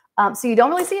 So you don't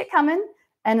really see it coming.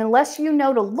 And unless you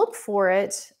know to look for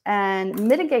it and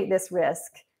mitigate this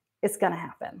risk, it's going to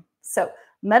happen. So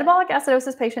metabolic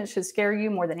acidosis patients should scare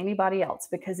you more than anybody else,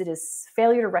 because it is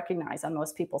failure to recognize on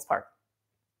most people's part.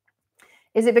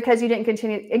 Is it because you didn't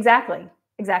continue? Exactly.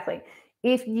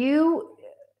 If you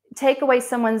take away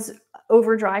someone's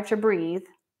overdrive to breathe,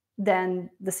 then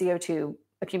the CO2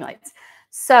 accumulates.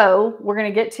 So we're going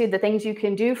to get to the things you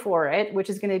can do for it, which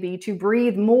is going to be to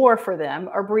breathe more for them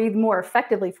or breathe more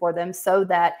effectively for them so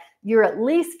that you're at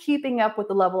least keeping up with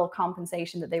the level of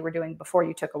compensation that they were doing before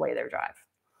you took away their drive.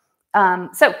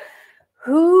 So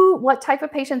what type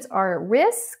of patients are at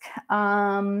risk?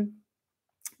 Common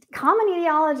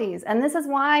etiologies, and this is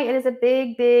why it is a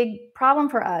big, big problem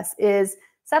for us, is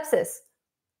sepsis.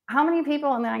 How many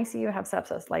people in the ICU have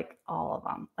sepsis? Like all of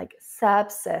them. Like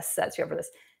sepsis sets you over this.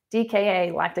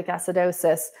 DKA, lactic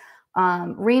acidosis,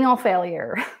 renal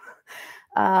failure,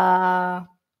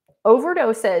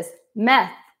 overdoses,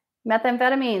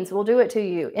 methamphetamines will do it to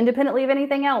you independently of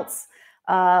anything else.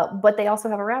 But they also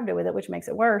have a rhabdo with it, which makes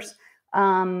it worse.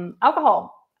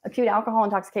 Alcohol, acute alcohol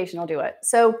intoxication will do it.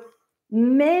 So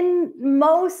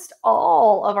most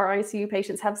all of our ICU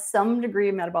patients have some degree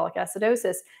of metabolic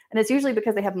acidosis, and it's usually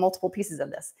because they have multiple pieces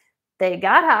of this. They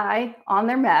got high on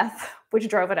their meth, which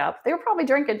drove it up. They were probably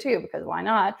drinking too, because why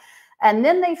not? And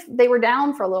then they were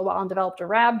down for a little while and developed a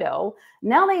rhabdo.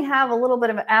 Now they have a little bit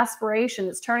of aspiration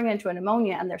that's turning into a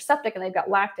pneumonia, and they're septic and they've got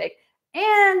lactate,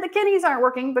 and the kidneys aren't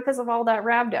working because of all that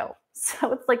rhabdo.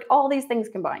 So it's like all these things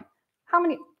combined.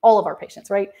 All of our patients,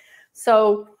 right?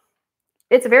 So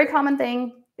it's a very common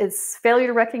thing. It's failure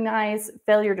to recognize,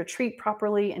 failure to treat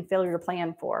properly, and failure to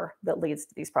plan for that leads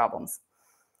to these problems.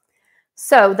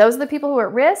 So those are the people who are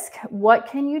at risk. What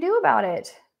can you do about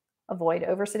it? Avoid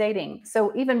oversedating.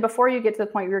 So even before you get to the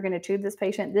point where you're going to tube this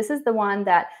patient, this is the one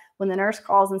that when the nurse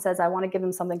calls and says, I want to give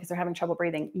them something because they're having trouble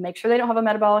breathing, make sure they don't have a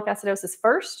metabolic acidosis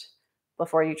first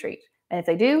before you treat. And if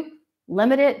they do,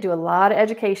 limit it. Do a lot of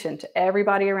education to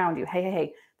everybody around you.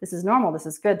 Hey, this is normal. This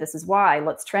is good. This is why.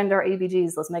 Let's trend our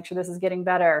ABGs. Let's make sure this is getting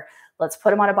better. Let's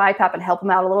put them on a BiPAP and help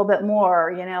them out a little bit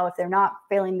more. If they're not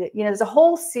failing, there's a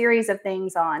whole series of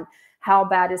things on how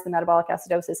bad is the metabolic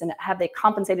acidosis, and have they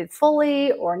compensated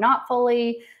fully or not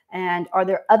fully? And are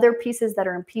there other pieces that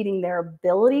are impeding their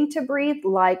ability to breathe,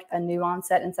 like a new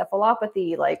onset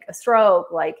encephalopathy, like a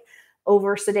stroke, like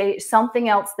oversedate, something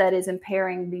else that is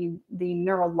impairing the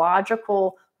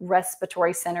neurological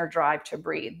respiratory center drive to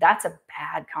breathe? That's a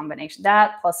bad combination.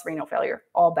 That plus renal failure,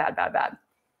 all bad, bad, bad.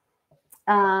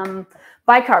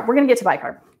 Bicarb, we're going to get to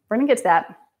bicarb. We're going to get to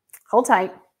that. Hold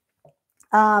tight.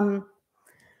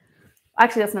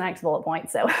 Actually, that's the next bullet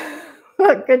point. So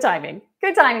good timing.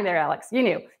 Good timing there, Alex. You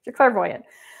knew. You're clairvoyant.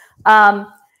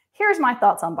 Here's my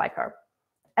thoughts on bicarb.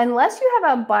 Unless you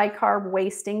have a bicarb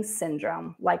wasting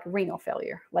syndrome, like renal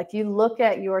failure, like you look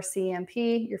at your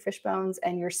CMP, your fish bones,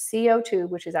 and your CO2,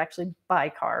 which is actually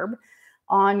bicarb,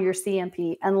 on your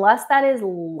CMP, unless that is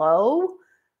low,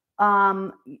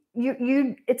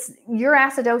 your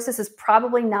acidosis is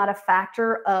probably not a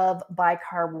factor of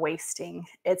bicarb wasting.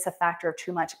 It's a factor of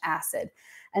too much acid.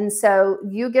 And so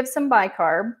you give some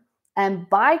bicarb, and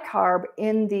bicarb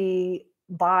in the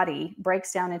body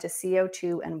breaks down into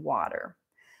CO2 and water.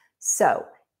 So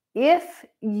if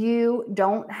you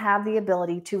don't have the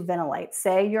ability to ventilate,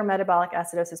 say your metabolic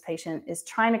acidosis patient is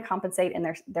trying to compensate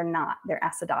and they're not, they're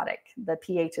acidotic. The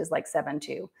pH is like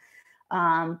 7.2.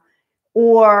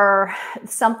 Or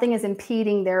something is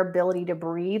impeding their ability to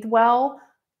breathe well,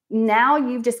 now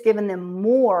you've just given them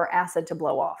more acid to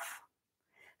blow off.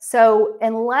 So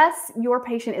unless your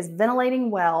patient is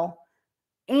ventilating well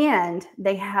and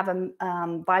they have a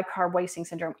bicarb wasting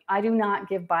syndrome, I do not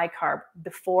give bicarb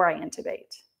before I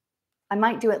intubate. I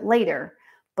might do it later,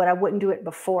 but I wouldn't do it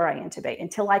before I intubate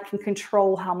until I can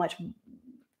control how much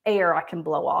air I can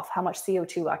blow off, how much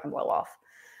CO2 I can blow off.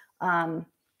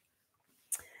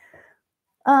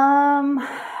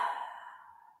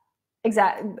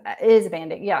 Exactly. It is a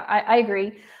Band-Aid. Yeah, I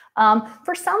agree.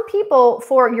 For some people,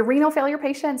 for your renal failure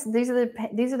patients, these are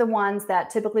the ones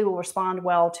that typically will respond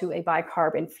well to a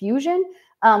bicarb infusion.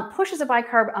 Pushes a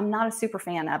bicarb, I'm not a super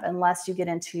fan of unless you get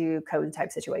into code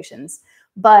type situations.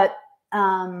 But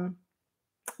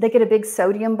they get a big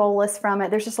sodium bolus from it.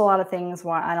 There's just a lot of things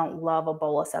why I don't love a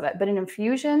bolus of it. But an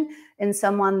infusion in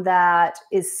someone that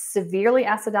is severely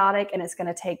acidotic and it's going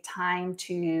to take time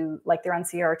to, like they're on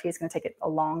CRT, it's going to take it a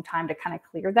long time to kind of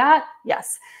clear that.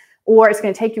 Yes. Or it's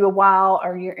going to take you a while,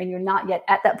 or you're not yet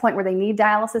at that point where they need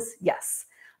dialysis. Yes.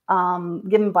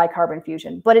 Give them bicarb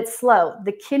infusion, but it's slow.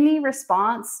 The kidney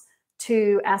response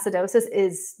to acidosis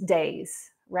is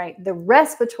days, right? The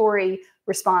respiratory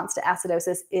response to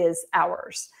acidosis is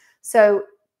hours. So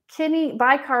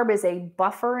bicarb is a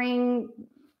buffering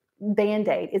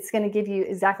Band-Aid. It's going to give you,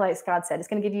 exactly like Scott said, it's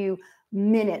going to give you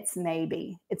minutes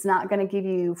maybe. It's not going to give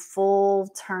you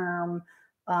full-term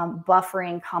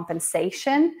buffering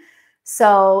compensation.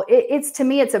 So to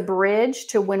me, it's a bridge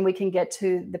to when we can get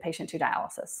to the patient to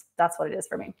dialysis. That's what it is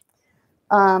for me.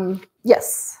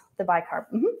 Yes, the bicarb.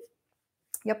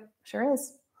 Yep, sure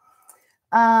is.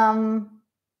 I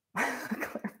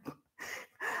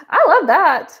love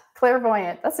that.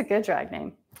 Clairvoyant. That's a good drag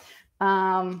name.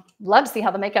 Love to see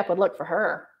how the makeup would look for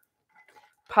her.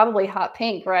 Probably hot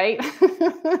pink, right?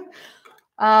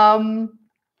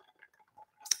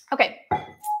 Okay.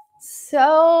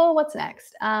 So what's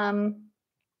next?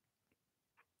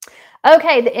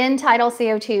 Okay, the end tidal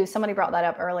CO2. Somebody brought that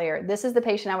up earlier. This is the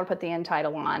patient I would put the end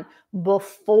tidal on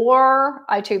before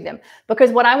I tube them, because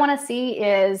what I want to see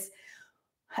is,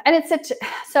 and it's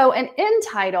so an end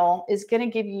tidal is going to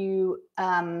give you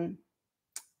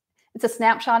it's a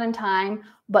snapshot in time,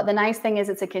 but the nice thing is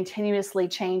it's a continuously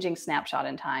changing snapshot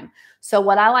in time. So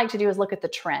what I like to do is look at the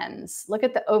trends, look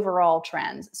at the overall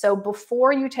trends. So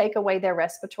before you take away their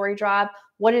respiratory drive,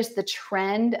 what is the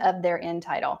trend of their end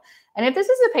tidal? And if this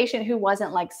is a patient who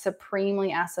wasn't like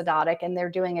supremely acidotic and they're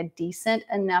doing a decent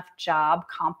enough job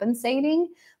compensating,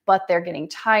 but they're getting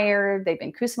tired, they've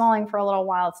been Kussmauling for a little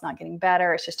while, it's not getting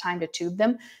better, it's just time to tube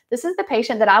them. This is the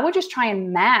patient that I would just try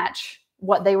and match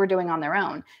what they were doing on their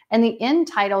own. And the end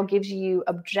tidal gives you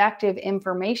objective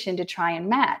information to try and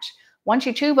match. Once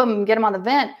you tube them and get them on the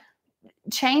vent,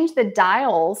 change the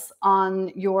dials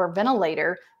on your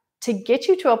ventilator to get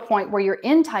you to a point where your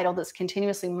end tidal that's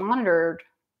continuously monitored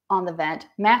on the vent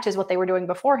matches what they were doing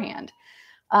beforehand.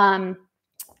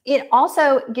 It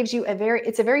also gives you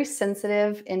it's a very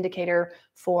sensitive indicator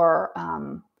for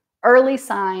early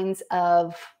signs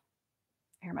of,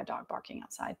 I hear my dog barking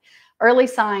outside, early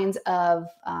signs of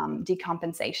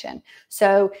decompensation.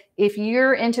 So if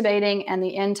you're intubating and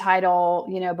the end tidal,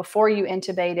 before you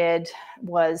intubated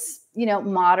was,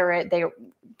 moderate, they were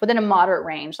within a moderate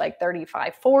range, like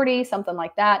 35, 40, something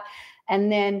like that.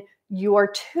 And then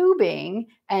you're tubing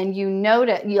and you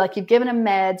notice, you've given them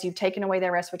meds, you've taken away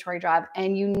their respiratory drive,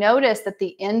 and you notice that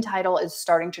the end tidal is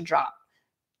starting to drop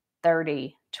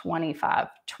 30, 25,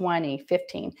 20,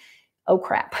 15. Oh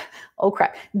crap.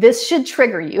 This should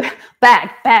trigger you. Bag.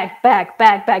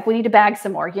 We need to bag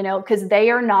some more, because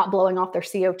they are not blowing off their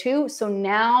CO2. So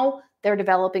now they're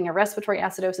developing a respiratory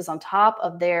acidosis on top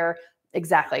of their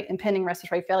impending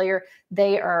respiratory failure.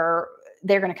 They're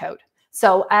going to code.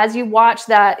 So as you watch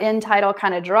that end tidal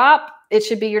kind of drop, it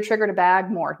should be your trigger to bag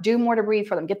more, do more to breathe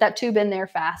for them, get that tube in there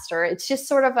faster. It's just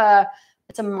sort of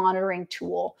it's a monitoring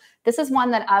tool. This is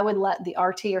one that I would let the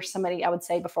RT or somebody, I would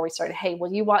say before we started, hey,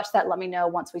 will you watch that? Let me know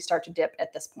once we start to dip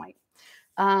at this point.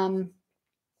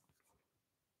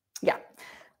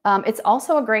 It's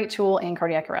also a great tool in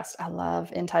cardiac arrest. I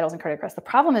love end tidals in cardiac arrest. The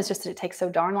problem is just that it takes so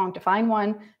darn long to find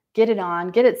one, get it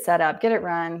on, get it set up, get it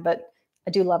run, but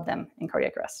I do love them in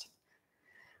cardiac arrest.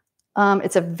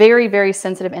 It's a very, very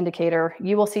sensitive indicator.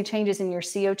 You will see changes in your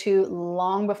CO2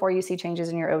 long before you see changes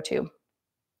in your O2.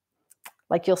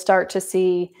 Like you'll start to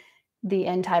see the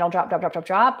end tidal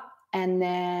drop, and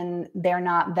then they're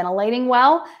not ventilating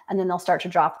well, and then they'll start to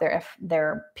drop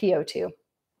their PO2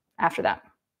 after that.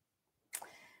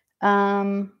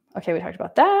 Okay, we talked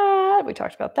about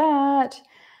that.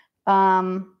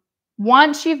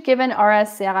 Once you've given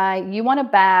RSI, you want to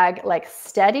bag like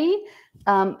steady,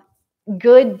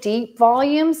 good deep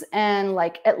volumes, and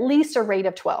like at least a rate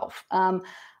of 12.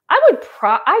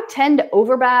 I tend to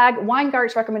overbag.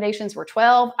 Weingart's recommendations were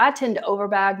 12. I tend to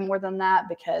overbag more than that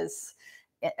because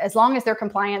as long as their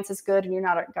compliance is good and you're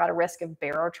not got a risk of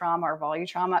barotrauma or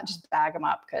volutrauma, just bag them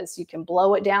up because you can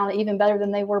blow it down even better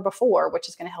than they were before, which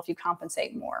is going to help you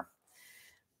compensate more.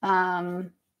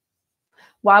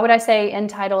 Why would I say end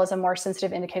tidal is a more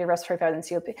sensitive indicator of respiratory failure than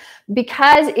COPD?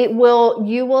 Because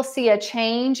you will see a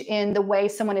change in the way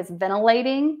someone is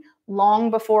ventilating long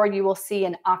before you will see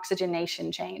an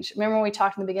oxygenation change. Remember when we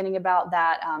talked in the beginning about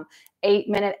that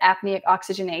 8-minute apneic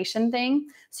oxygenation thing?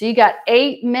 So you got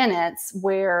 8 minutes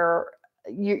where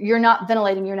you're not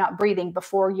ventilating, you're not breathing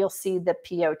before you'll see the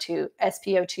PO2,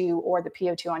 SPO2, or the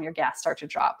PO2 on your gas start to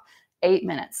drop. 8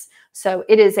 minutes. So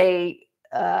it is a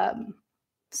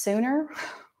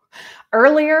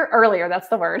earlier, that's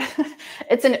the word.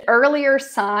 It's an earlier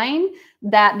sign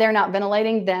that they're not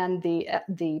ventilating than the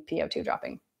PO2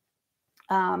 dropping.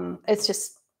 It's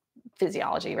just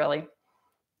physiology, really.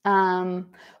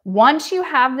 Once you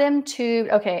have them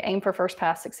aim for first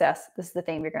pass success. This is the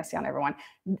theme you're going to see on everyone.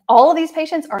 All of these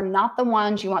patients are not the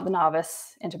ones you want the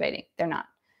novice intubating. They're not.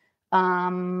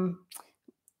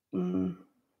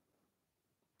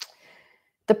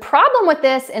 The problem with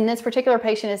this in this particular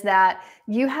patient is that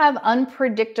you have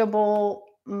unpredictable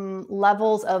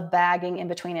levels of bagging in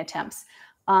between attempts.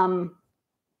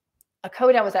 A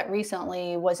code I was at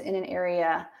recently was in an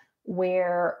area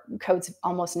where codes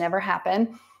almost never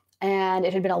happen. And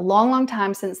it had been a long, long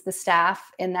time since the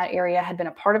staff in that area had been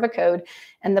a part of a code.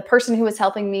 And the person who was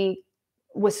helping me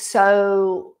was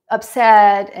so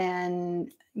upset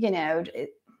and,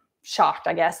 shocked,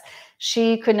 I guess.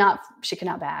 She could not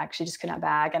bag. She just could not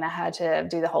bag. And I had to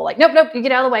do the whole like, nope, you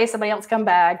get out of the way. Somebody else come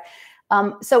bag.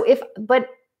 But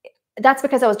that's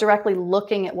because I was directly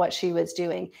looking at what she was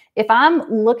doing. If I'm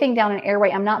looking down an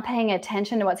airway, I'm not paying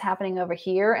attention to what's happening over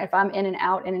here. If I'm in and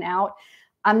out,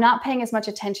 I'm not paying as much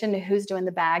attention to who's doing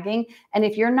the bagging. And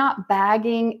if you're not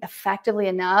bagging effectively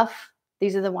enough,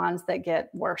 these are the ones that get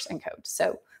worse in code.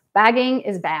 So bagging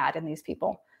is bad in these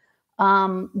people.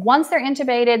 Once they're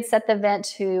intubated, set the vent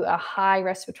to a high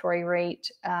respiratory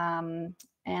rate and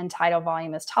tidal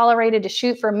volume is tolerated to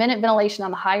shoot for a minute ventilation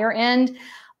on the higher end.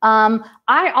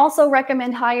 I also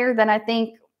recommend higher than I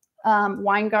think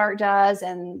Weingart does,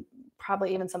 and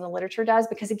probably even some of the literature does,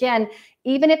 because again,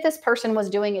 even if this person was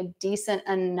doing a decent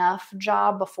enough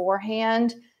job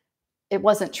beforehand, it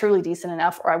wasn't truly decent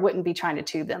enough, or I wouldn't be trying to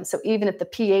tube them. So even if the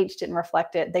pH didn't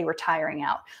reflect it, they were tiring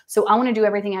out. So I want to do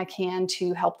everything I can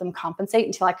to help them compensate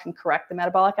until I can correct the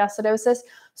metabolic acidosis.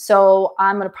 So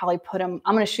I'm going to probably I'm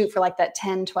going to shoot for like that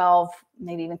 10, 12,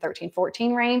 maybe even 13,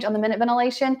 14 range on the minute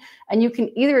ventilation. And you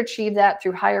can either achieve that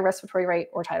through higher respiratory rate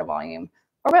or tidal volume,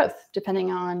 or both,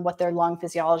 depending on what their lung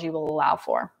physiology will allow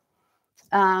for.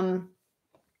 Yeah,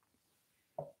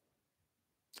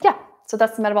 so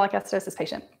that's the metabolic acidosis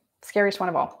patient. Scariest one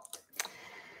of all.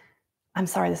 I'm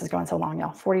sorry this is going so long,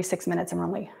 y'all. 46 minutes and we're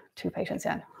only 2 patients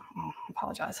in. Oh, I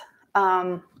apologize.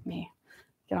 Let me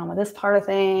get on with this part of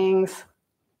things.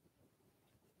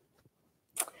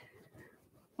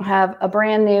 I have a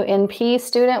brand new NP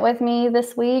student with me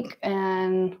this week,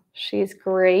 and she's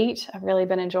great. I've really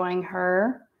been enjoying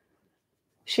her.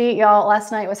 Y'all,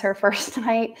 last night was her first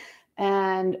night,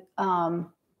 and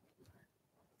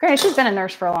granted, she's been a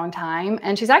nurse for a long time,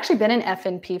 and she's actually been in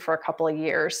FNP for a couple of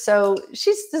years. So this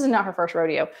is not her first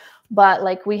rodeo, but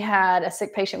like we had a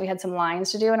sick patient, we had some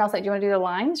lines to do. And I was like, do you want to do the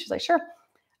lines? She's like, sure.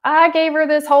 I gave her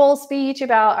this whole speech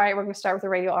about, all right, we're going to start with the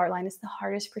radial art line. It's the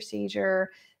hardest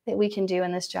procedure that we can do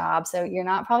in this job. So you're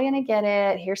not probably going to get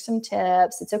it. Here's some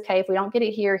tips. It's okay if we don't get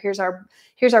it here. Here's our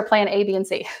plan A, B, and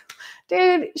C. Dude,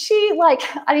 I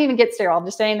didn't even get sterile. I'm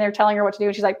just standing there telling her what to do.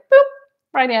 And she's like, boop,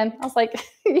 right in. I was like,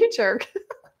 you jerk.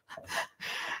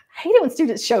 I hate it when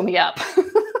students show me up.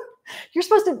 You're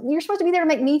supposed to be there to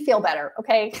make me feel better,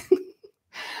 okay?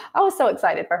 I was so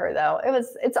excited for her though.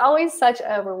 It's always such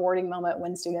a rewarding moment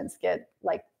when students get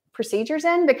like procedures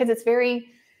in, because it's very,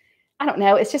 I don't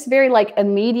know, it's just very like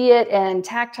immediate and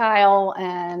tactile,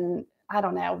 and I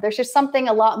don't know. There's just something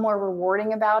a lot more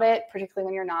rewarding about it, particularly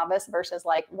when you're novice versus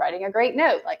like writing a great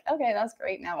note. Like, okay, that's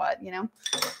great. Now what,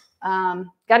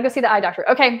 got to go see the eye doctor.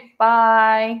 Okay,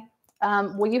 bye.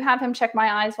 Will you have him check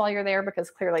my eyes while you're there? Because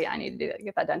clearly I need to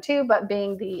get that done too. But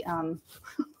being the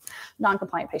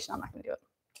non-compliant patient, I'm not going to do it.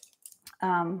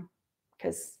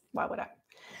 Because why would I?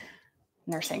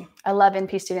 Nursing. I love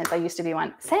NP students. I used to be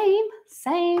one. Same.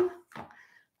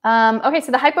 Okay,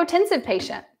 so the hypotensive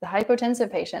patient.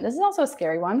 This is also a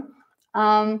scary one.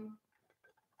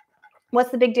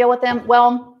 What's the big deal with them?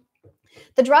 Well,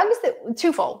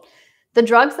 twofold. The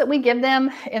drugs that we give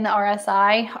them in the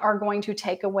RSI are going to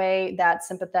take away that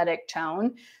sympathetic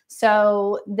tone.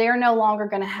 So they're no longer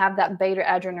going to have that beta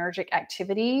adrenergic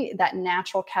activity, that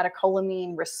natural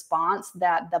catecholamine response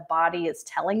that the body is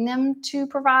telling them to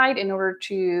provide in order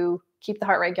to keep the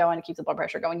heart rate going and keep the blood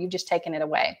pressure going. You've just taken it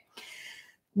away.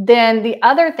 Then the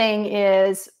other thing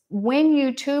is, when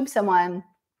you tube someone,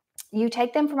 you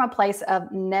take them from a place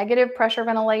of negative pressure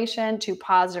ventilation to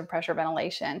positive pressure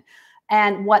ventilation.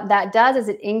 And what that does is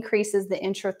it increases the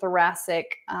intrathoracic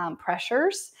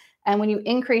pressures. And when you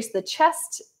increase the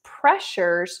chest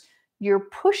pressures, you're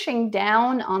pushing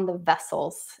down on the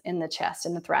vessels in the chest,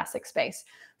 in the thoracic space.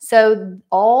 So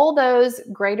all those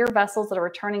greater vessels that are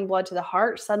returning blood to the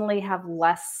heart suddenly have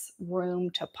less room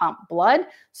to pump blood.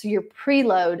 So your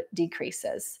preload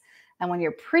decreases. And when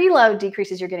your preload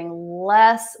decreases, you're getting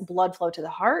less blood flow to the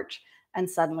heart, and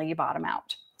suddenly you bottom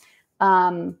out.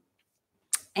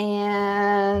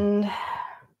 And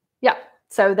yeah,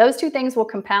 so those two things will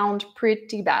compound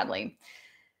pretty badly.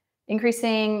 Increased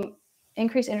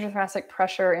intrathoracic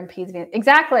pressure impedes venous.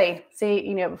 Exactly. See,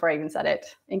 you knew it before I even said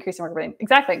it. Increasing work rate.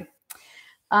 Exactly.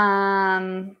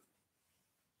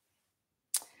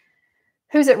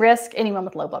 Who's at risk? Anyone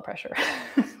with low blood pressure.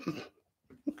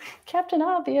 Captain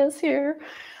Obvious here.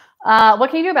 What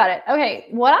can you do about it? Okay,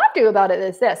 what I do about it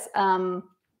is this.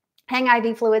 Hang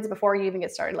IV fluids before you even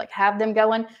get started. Like, have them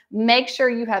going. Make sure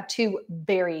you have 2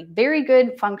 very, very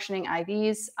good functioning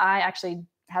IVs. I actually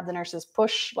have the nurses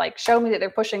show me that they're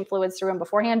pushing fluids through them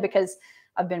beforehand, because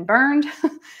I've been burned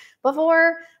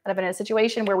before. I've been in a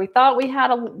situation where we thought we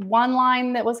had one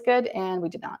line that was good and we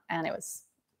did not. And it was,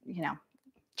 you know,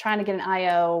 trying to get an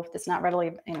IO that's not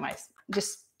readily, anyways,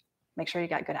 just make sure you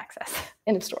got good access.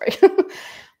 End of story.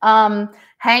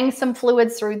 Hang some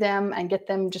fluids through them and get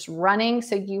them just running.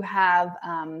 So you have,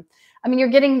 I mean, you're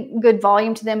getting good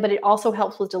volume to them, but it also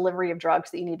helps with delivery of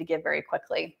drugs that you need to give very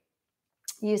quickly.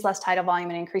 Use less tidal volume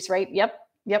and increase rate. Yep,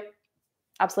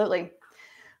 absolutely.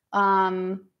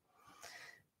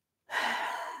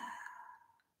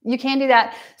 You can do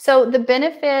that. So the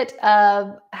benefit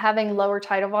of having lower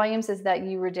tidal volumes is that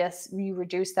you reduce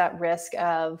that risk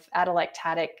of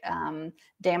atelectatic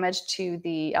damage to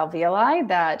the alveoli,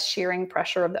 that shearing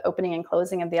pressure of the opening and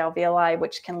closing of the alveoli,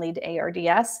 which can lead to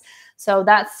ARDS. So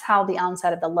that's how the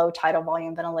onset of the low tidal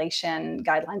volume ventilation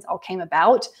guidelines all came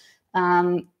about.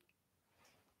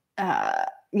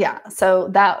 Yeah, so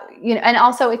that, you know, and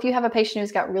also if you have a patient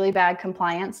who's got really bad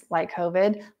compliance, like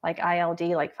COVID, like ILD,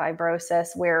 like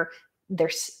fibrosis, where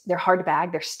they're hard to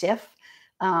bag, they're stiff.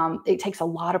 It takes a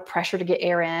lot of pressure to get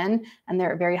air in, and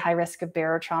they're at very high risk of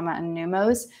barotrauma and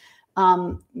pneumos.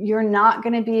 You're not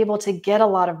going to be able to get a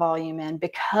lot of volume in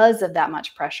because of that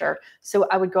much pressure. So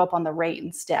I would go up on the rate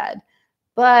instead.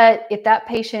 But if that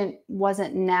patient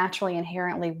wasn't naturally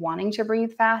inherently wanting to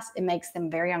breathe fast, it makes them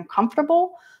very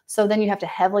uncomfortable. So then you have to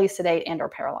heavily sedate and or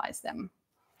paralyze them.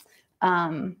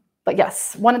 But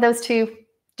yes, one of those two,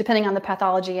 depending on the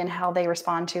pathology and how they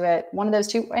respond to it, one of those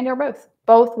two and or both.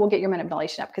 Both will get your minute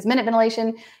ventilation up, because minute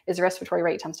ventilation is respiratory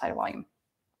rate times tidal volume.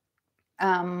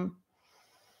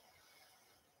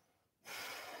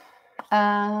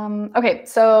 Okay,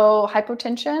 so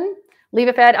hypotension,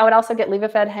 Levophed. I would also get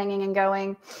Levophed hanging and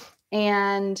going,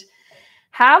 and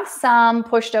have some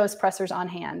push dose pressors on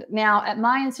hand. Now, at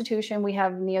my institution, we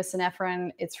have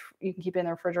neosynephrine. You can keep it in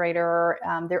the refrigerator.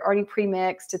 They're already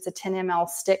pre-mixed. It's a 10 ml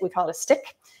stick. We call it a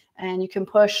stick. And you can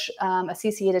push a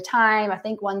cc at a time. I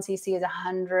think 1 cc is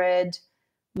 100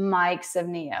 mics of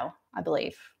neo, I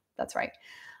believe. That's right.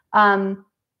 I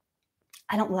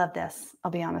don't love this.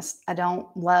 I'll be honest. I don't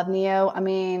love neo. I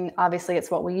mean, obviously,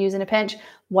 it's what we use in a pinch.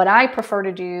 What I prefer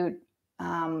to do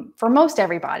for most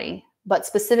everybody, but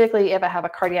specifically if I have a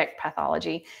cardiac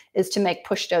pathology, is to make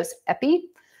push dose epi,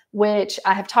 which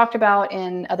I have talked about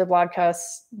in other blog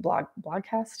posts.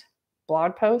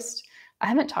 I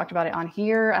haven't talked about it on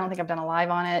here. I don't think I've done a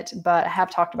live on it, but I have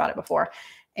talked about it before.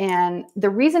 And the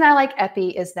reason I like epi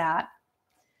is that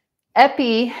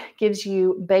epi gives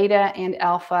you beta and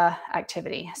alpha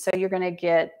activity. So you're going to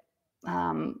get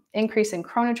increase in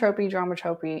chronotropy,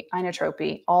 dromotropy,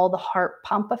 inotropy, all the heart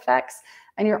pump effects.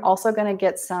 And you're also going to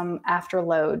get some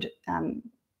afterload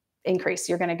increase.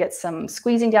 You're going to get some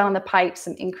squeezing down on the pipe,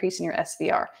 some increase in your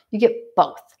SVR. You get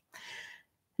both.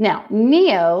 Now,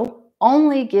 neo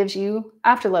only gives you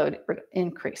afterload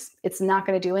increase. It's not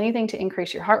going to do anything to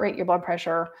increase your heart rate, your blood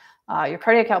pressure, your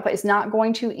cardiac output. It's not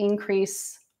going to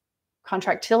increase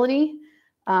contractility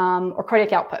or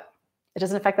cardiac output. It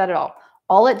doesn't affect that at all.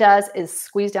 All it does is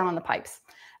squeeze down on the pipes.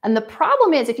 And the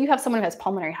problem is, if you have someone who has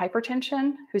pulmonary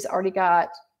hypertension, who's already got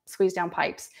squeezed down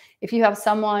pipes, if you have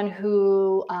someone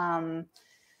who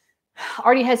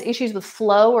already has issues with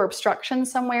flow or obstruction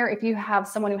somewhere, if you have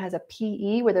someone who has a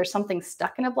PE where there's something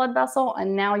stuck in a blood vessel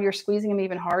and now you're squeezing them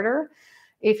even harder,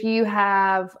 if you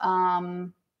have, I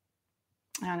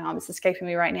don't know, this is escaping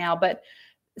me right now, but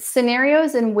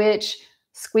scenarios in which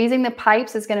squeezing the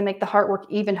pipes is going to make the heart work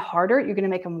even harder, you're going to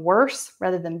make them worse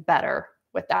rather than better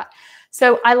with that.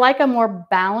 So I like a more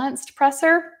balanced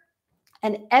pressor,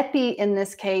 and epi in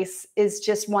this case is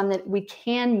just one that we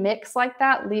can mix like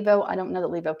that. Levo, I don't know that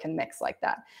Levo can mix like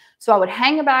that. So I would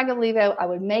hang a bag of Levo, I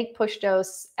would make push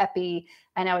dose epi,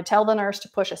 and I would tell the nurse to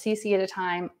push a cc at a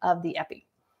time of the epi,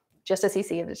 just a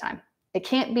cc at a time. It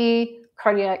can't be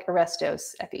cardiac arrest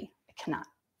dose epi. It cannot.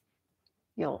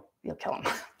 You'll kill them.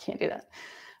 Can't do that.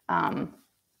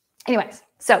 Anyways,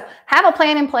 so have a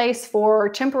plan in place for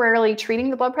temporarily treating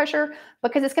the blood pressure,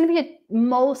 because it's going to be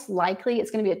most likely it's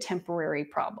going to be a temporary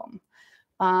problem.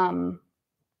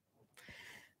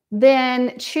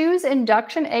 Then choose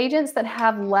induction agents that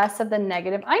have less of the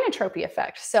negative inotropy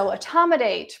effect. So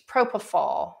etomidate,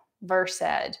 propofol,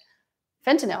 Versed,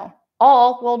 fentanyl,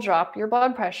 all will drop your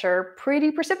blood pressure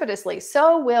pretty precipitously.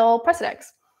 So will Precedex.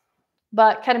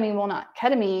 But ketamine will not.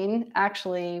 Ketamine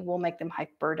actually will make them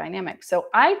hyperdynamic. So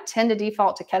I tend to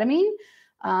default to ketamine.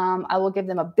 I will give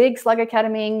them a big slug of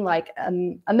ketamine, like a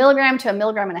milligram to 1.5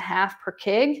 milligrams per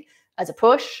kg as a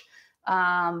push,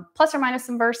 plus or minus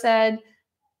some Versed.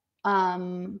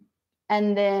 And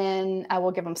then I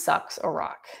will give them sucks or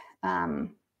rock.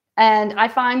 And I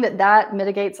find that that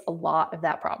mitigates a lot of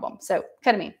that problem. So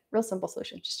ketamine, real simple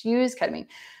solution. Just use ketamine.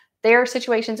 There are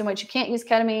situations in which you can't use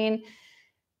ketamine.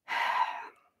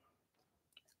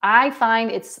 I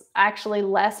find it's actually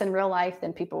less in real life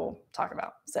than people talk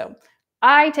about. So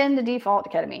I tend to default to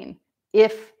ketamine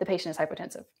if the patient is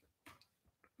hypotensive.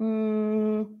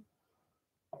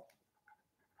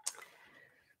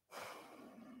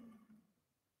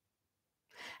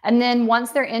 And then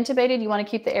once they're intubated, you want to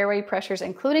keep the airway pressures,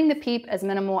 including the PEEP, as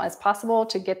minimal as possible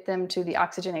to get them to the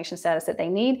oxygenation status that they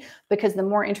need, because the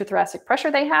more intrathoracic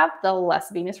pressure they have, the less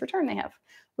venous return they have,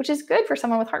 which is good for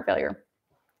someone with heart failure.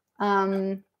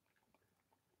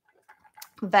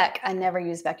 Vec, I never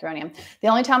use vecuronium. The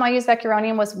only time I used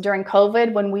vecuronium was during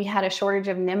COVID when we had a shortage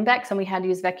of Nimbex and we had to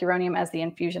use vecuronium as the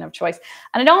infusion of choice.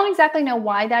 And I don't exactly know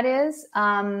why that is.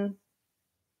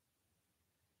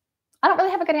 I don't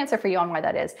really have a good answer for you on why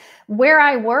that is. Where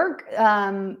I work,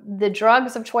 the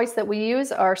drugs of choice that we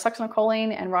use are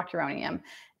succinylcholine and rocuronium.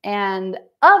 And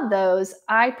of those,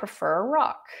 I prefer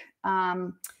rock.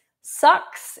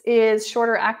 Sux is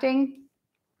shorter acting.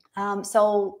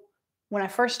 So when I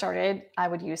first started, I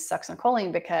would use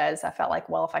succinylcholine because I felt like,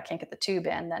 well, if I can't get the tube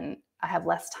in, then I have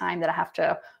less time that I have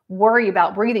to worry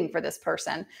about breathing for this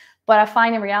person. But I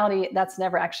find in reality, that's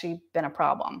never actually been a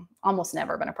problem, almost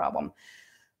never been a problem.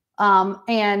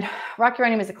 And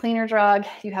rocuronium is a cleaner drug.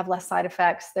 You have less side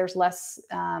effects. There's less,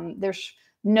 there's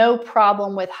no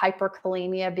problem with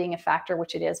hyperkalemia being a factor,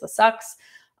 which it is with Sux.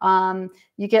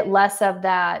 You get less of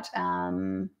that,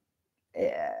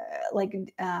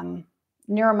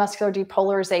 neuromuscular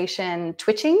depolarization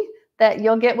twitching that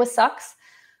you'll get with Sux.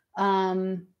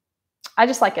 I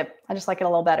just like it. I just like it a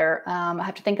little better. I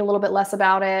have to think a little bit less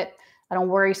about it. I don't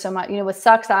worry so much. You know, with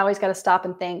Sux, I always got to stop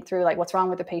and think through like what's wrong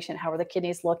with the patient, how are the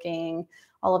kidneys looking,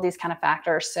 all of these kind of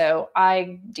factors. So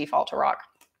I default to rock.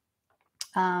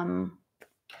 All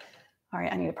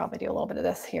right, I need to probably do a little bit of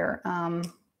this here.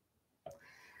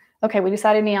 Okay, we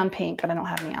decided neon pink, but I don't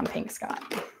have neon pink, Scott.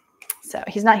 So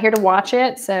he's not here to watch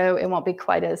it, so it won't be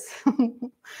quite as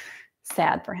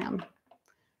sad for him.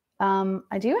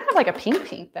 I do have like a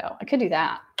pink though. I could do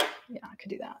that. Yeah, I could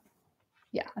do that.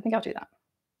 Yeah, I think I'll do that.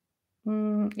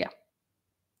 Yeah.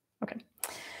 Okay.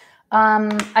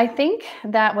 I think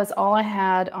that was all I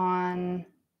had on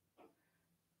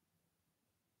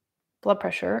blood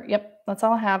pressure. Yep, that's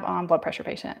all I have on blood pressure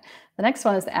patient. The next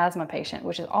one is the asthma patient,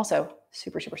 which is also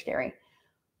super, super scary.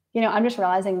 You know, I'm just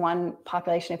realizing one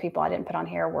population of people I didn't put on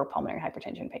here were pulmonary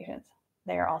hypertension patients.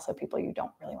 They are also people you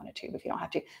don't really want to tube if you don't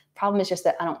have to. Problem is just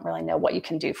that I don't really know what you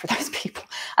can do for those people.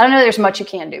 I don't know there's much you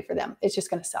can do for them. It's just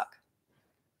going to suck.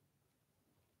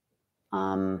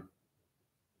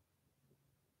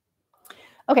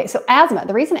 Okay, so asthma.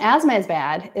 The reason asthma is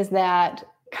bad is that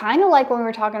kind of like when we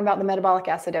were talking about the metabolic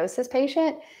acidosis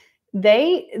patient,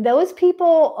 those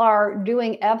people are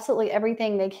doing absolutely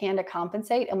everything they can to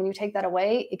compensate. And when you take that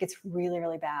away, it gets really,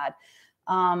 really bad.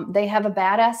 They have a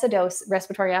bad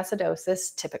respiratory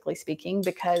acidosis, typically speaking,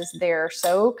 because they're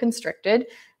so constricted.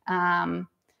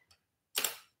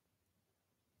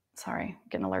 Sorry,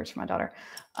 getting alerts from my daughter.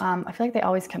 I feel like they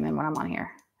always come in when I'm on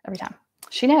here, every time.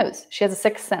 She knows. She has a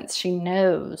sixth sense. She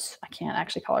knows. I can't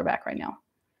actually call her back right now.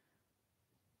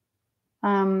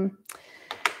 And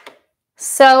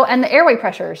the airway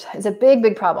pressures is a big,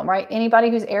 big problem, right? Anybody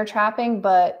who's air trapping,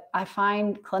 but I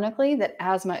find clinically that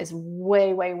asthma is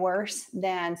way, way worse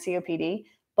than COPD.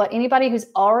 But anybody who's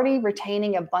already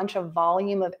retaining a bunch of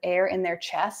volume of air in their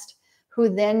chest, who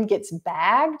then gets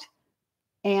bagged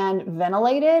and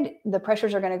ventilated, the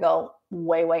pressures are going to go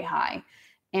way, way high.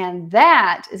 And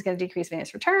that is going to decrease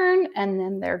venous return, and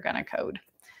then they're going to code.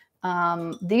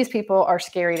 These people are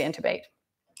scary to intubate.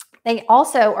 They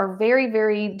also are very,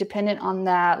 very dependent on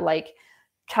that like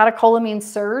catecholamine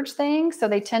surge thing. So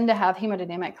they tend to have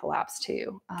hemodynamic collapse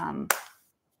too.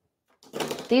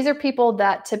 These are people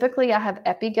that typically I have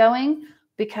epi going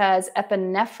because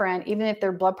epinephrine, even if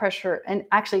their blood pressure, and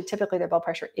actually typically their blood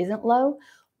pressure isn't low,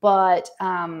 but,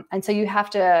 and so you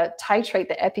have to titrate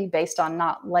the epi based on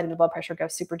not letting the blood pressure go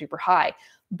super duper high.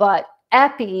 But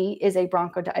epi is a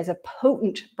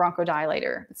potent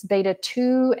bronchodilator. It's beta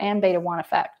 2 and beta 1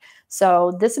 effect.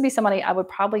 So this would be somebody I would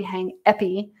probably hang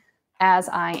epi as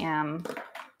I am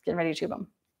getting ready to tube them.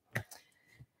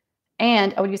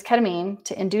 And I would use ketamine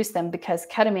to induce them because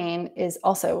ketamine is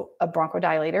also a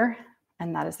bronchodilator,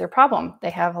 and that is their problem. They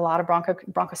have a lot of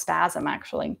bronchospasm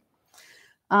actually.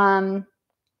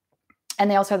 And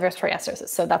they also have the respiratory acidosis.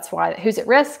 So that's why, who's at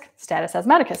risk? Status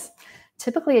asthmaticus.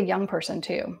 Typically a young person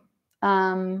too.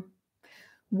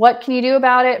 What can you do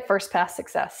about it? First pass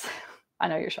success. I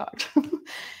know you're shocked.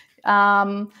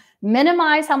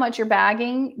 Minimize how much you're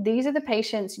bagging. These are the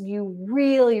patients you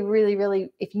really, really, really,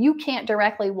 if you can't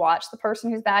directly watch the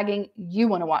person who's bagging, you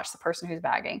want to watch the person who's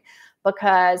bagging,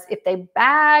 because if they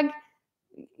bag,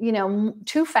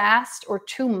 too fast or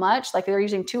too much, like they're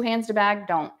using 2 hands to bag,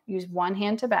 don't use 1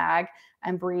 hand to bag,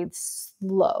 and breathe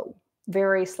slow,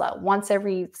 very slow, once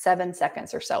every 7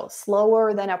 seconds or so,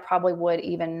 slower than I probably would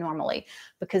even normally,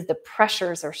 because the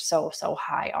pressures are so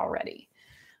high already.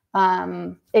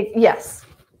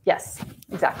 Yes,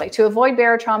 exactly. To avoid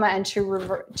barotrauma and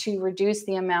to reduce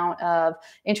the amount of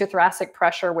intrathoracic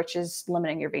pressure, which is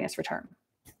limiting your venous return.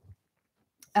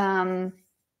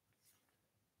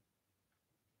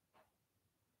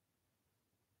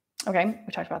 Okay,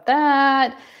 we talked about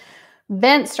that.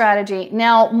 Vent strategy.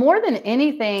 Now, more than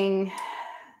anything,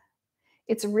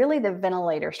 it's really the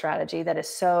ventilator strategy that is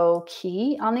so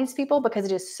key on these people, because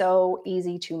it is so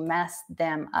easy to mess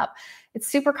them up. It's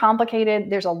super complicated.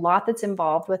 There's a lot that's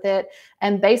involved with it.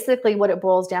 And basically what it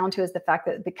boils down to is the fact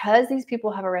that because these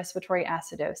people have a respiratory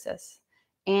acidosis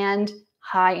and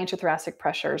high intrathoracic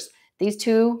pressures, these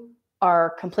two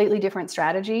are completely different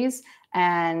strategies,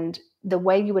 and the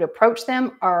way you would approach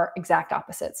them are exact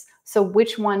opposites. So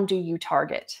which one do you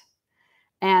target?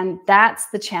 And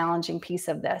that's the challenging piece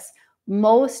of this.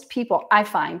 Most people, I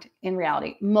find in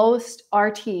reality, most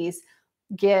RTs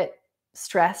get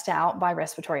stressed out by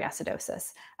respiratory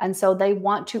acidosis. And so they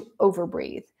want to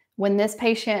overbreathe. When this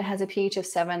patient has a pH of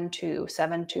 7.2,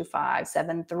 7.25,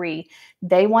 7.3,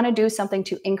 they want to do something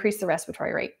to increase the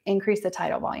respiratory rate, increase the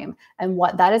tidal volume. And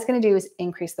what that is going to do is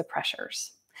increase the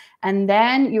pressures. And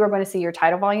then you are going to see your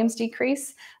tidal volumes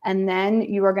decrease. And then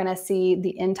you are going to see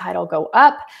the end tidal go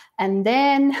up. And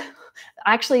then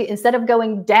actually, instead of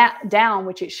going down,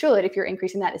 which it should, if you're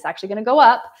increasing that, it's actually going to go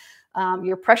up.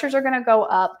 Your pressures are going to go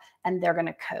up, and they're going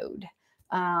to code.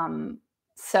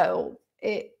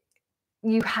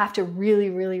 You have to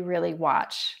really, really, really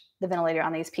watch the ventilator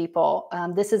on these people.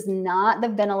 This is not the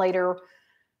ventilator.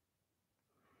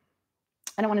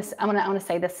 I want to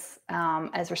say this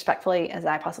as respectfully as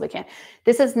I possibly can.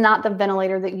 This is not the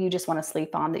ventilator that you just want to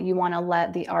sleep on, that you want to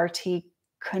let the RT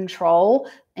control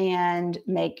and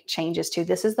make changes to.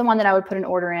 This is the one that I would put an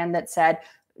order in that said,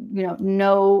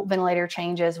 no ventilator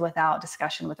changes without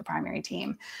discussion with the primary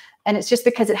team. And it's just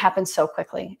because it happens so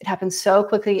quickly. It happens so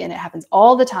quickly, and it happens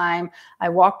all the time. I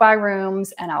walk by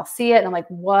rooms and I'll see it and I'm like,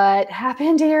 what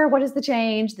happened here? What is the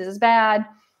change? This is bad.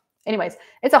 Anyways,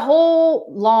 it's a whole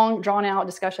long drawn out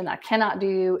discussion that I cannot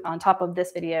do on top of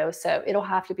this video. So it'll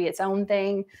have to be its own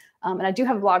thing. And I do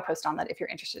have a blog post on that if you're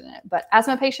interested in it. But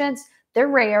asthma patients, they're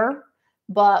rare,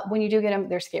 but when you do get them,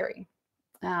 they're scary.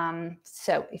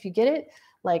 So if you get it,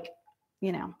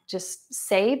 just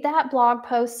save that blog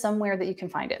post somewhere that you can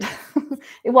find it.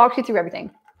 It walks you through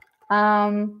everything.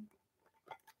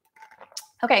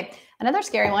 Okay, another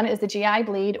scary one is the GI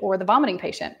bleed or the vomiting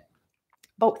patient.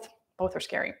 Both are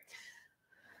scary.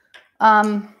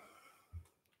 This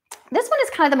one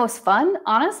is kind of the most fun,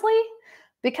 honestly,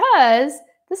 because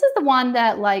this is the one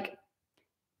that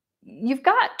you've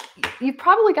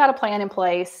probably got a plan in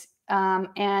place,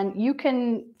 and you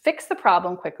can fix the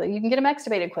problem quickly. You can get them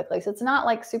extubated quickly. So it's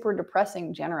not super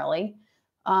depressing generally.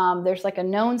 There's a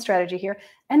known strategy here,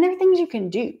 and there are things you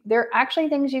can do. There are actually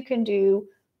things you can do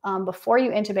before you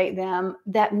intubate them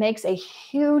that makes a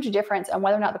huge difference on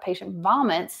whether or not the patient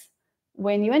vomits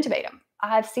when you intubate them.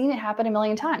 I've seen it happen a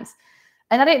million times.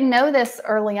 And I didn't know this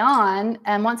early on.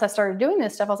 And once I started doing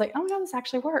this stuff, I was like, oh my God, this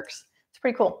actually works. It's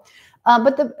pretty cool.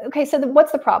 What's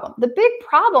the problem? The big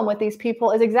problem with these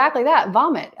people is exactly that,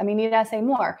 vomit. I mean, need I say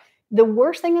more? The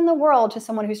worst thing in the world to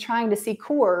someone who's trying to see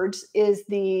cords is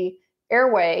the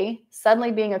airway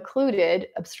suddenly being occluded,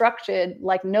 obstructed,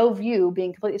 no view,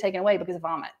 being completely taken away because of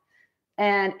vomit.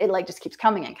 And it just keeps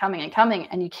coming and coming and coming,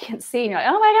 and you can't see. And you're like,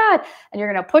 oh my God. And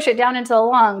you're going to push it down into the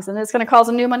lungs, and it's going to cause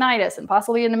a pneumonitis and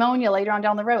possibly a pneumonia later on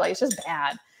down the road. It's just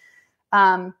bad.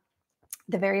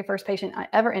 The very first patient I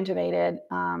ever intubated,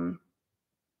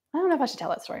 I don't know if I should tell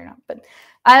that story or not, but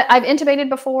I've intubated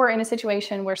before in a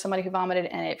situation where somebody who vomited,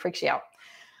 and it freaks you out.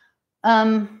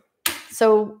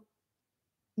 So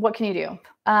what can you do?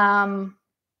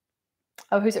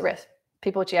 Who's at risk?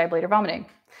 People with GI bleed or vomiting.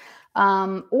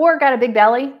 Or got a big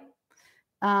belly.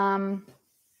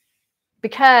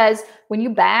 Because when you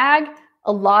bag,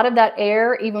 a lot of that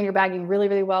air, even when you're bagging really,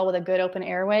 really well with a good open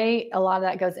airway, a lot of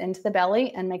that goes into the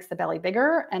belly and makes the belly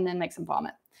bigger and then makes them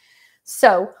vomit.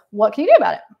 So what can you do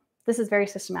about it? This is very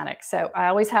systematic. So I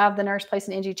always have the nurse place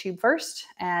an NG tube first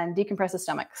and decompress the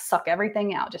stomach, suck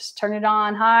everything out. Just turn it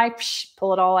on high,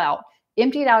 pull it all out,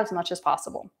 empty it out as much as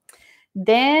possible.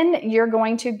 Then you're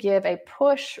going to give a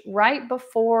push right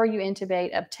before you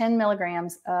intubate of 10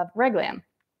 milligrams of Reglan.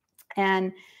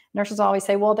 And nurses always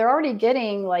say, well, they're already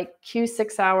getting like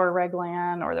Q6-hour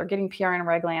Reglan, or they're getting PRN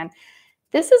Reglan.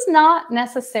 This is not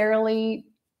necessarily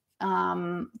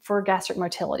for gastric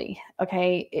motility.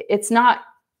 Okay. It's not,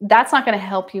 that's not going to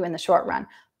help you in the short run.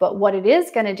 But what it is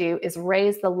going to do is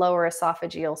raise the lower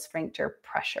esophageal sphincter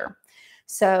pressure.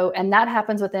 So, and that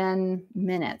happens within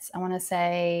minutes. I want to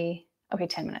say, okay,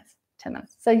 10 minutes, 10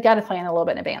 minutes. So you got to plan a little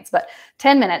bit in advance, but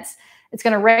 10 minutes. It's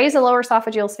going to raise the lower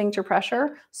esophageal sphincter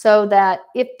pressure so that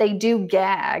if they do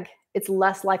gag, it's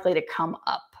less likely to come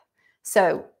up.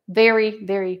 So very,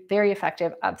 very, very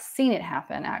effective. I've seen it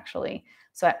happen actually.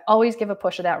 So I always give a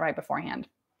push of that right beforehand.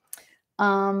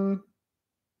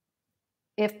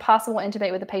 If possible,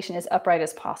 intubate with the patient as upright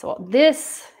as possible.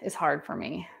 This is hard for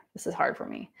me. This is hard for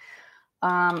me.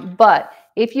 But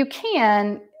if you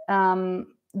can,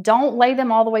 don't lay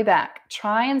them all the way back.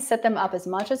 Try and sit them up as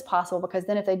much as possible, because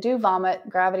then if they do vomit,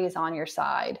 gravity is on your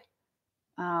side.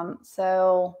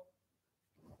 So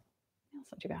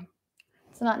it's not too bad.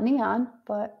 It's not neon,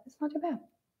 but it's not too bad.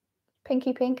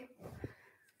 Pinky pink.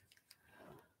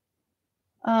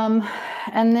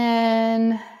 And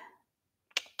then,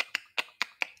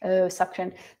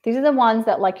 suction. These are the ones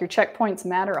that, like, your checkpoints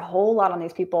matter a whole lot on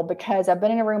these people, because I've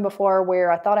been in a room before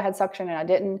where I thought I had suction and I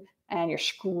didn't, and you're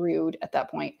screwed at that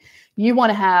point. You want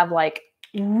to have like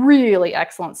really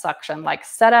excellent suction, like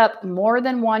set up more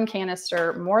than one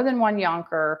canister, more than one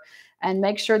yonker, and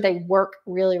make sure they work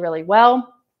really, really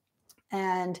well.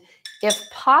 And if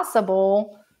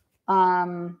possible,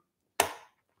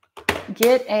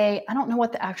 get a, I don't know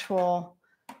what the actual,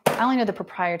 I only know the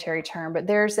proprietary term, but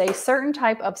there's a certain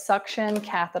type of suction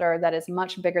catheter that is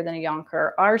much bigger than a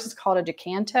yonker. Ours is called a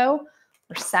decanto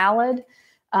or salad.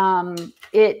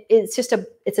 It's just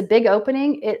it's a big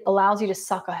opening. It allows you to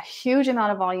suck a huge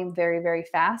amount of volume very, very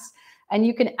fast. And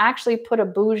you can actually put a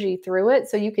bougie through it.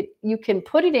 So you can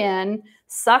put it in,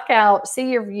 suck out, see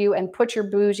your view, and put your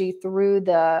bougie through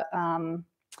the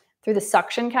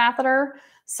suction catheter.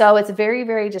 So it's very,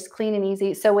 very just clean and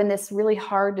easy. So in this really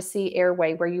hard to see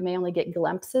airway where you may only get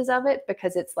glimpses of it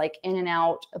because it's like in and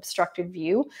out obstructed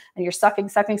view, and you're sucking,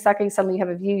 sucking, sucking, suddenly you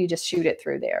have a view, you just shoot it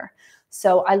through there.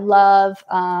 So I love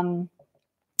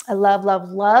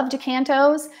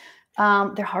decantos.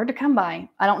 They're hard to come by.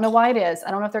 I don't know why it is.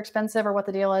 I don't know if they're expensive or what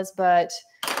the deal is, but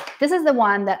this is the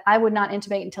one that I would not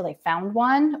intubate until they found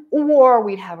one, or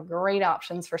we'd have great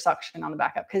options for suction on the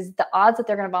backup, because the odds that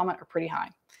they're going to vomit are pretty high.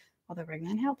 Although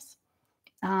Reglan helps.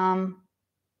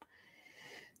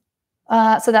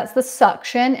 So that's the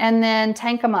suction, and then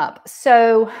tank them up.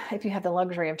 So if you have the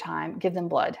luxury of time, give them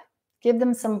blood. Give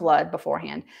them some blood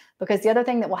beforehand, because the other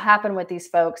thing that will happen with these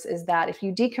folks is that if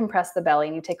you decompress the belly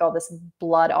and you take all this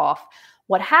blood off,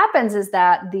 what happens is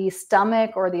that the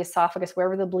stomach or the esophagus,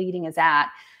 wherever the bleeding is at,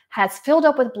 has filled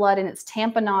up with blood, and it's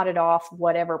tamponaded off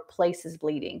whatever place is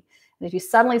bleeding. And if you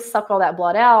suddenly suck all that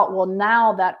blood out, well,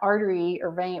 now that artery or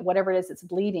vein, whatever it is that's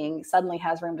bleeding, suddenly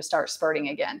has room to start spurting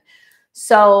again.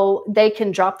 So they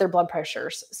can drop their blood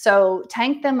pressures. So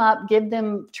tank them up, give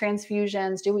them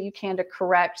transfusions, do what you can to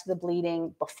correct the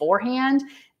bleeding beforehand,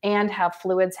 and have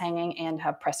fluids hanging and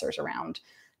have pressors around.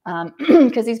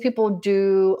 Because these people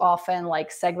do often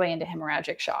like segue into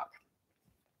hemorrhagic shock.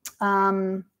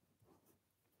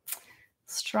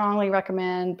 Strongly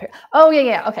recommend. Oh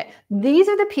yeah. Okay. These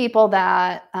are the people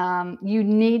that you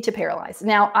need to paralyze.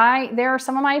 Now, there are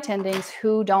some of my attendings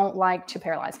who don't like to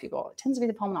paralyze people. It tends to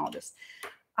be the pulmonologist.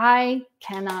 I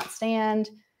cannot stand,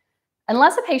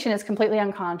 unless a patient is completely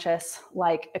unconscious,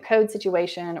 like a code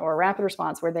situation or a rapid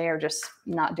response where they are just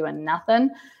not doing nothing,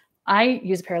 I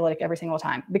use a paralytic every single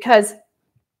time, because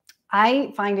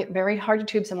I find it very hard to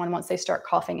tube someone once they start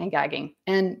coughing and gagging.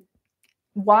 And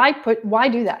why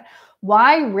do that?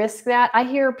 Why risk that? I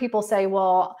hear people say,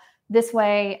 well, this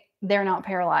way they're not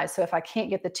paralyzed. So if I can't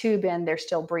get the tube in, they're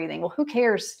still breathing. Well, who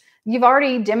cares? You've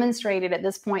already demonstrated at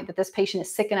this point that this patient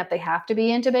is sick enough they have to be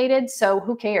intubated. So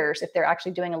who cares if they're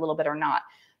actually doing a little bit or not?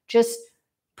 Just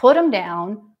put them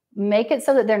down, make it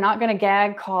so that they're not going to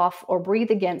gag, cough, or breathe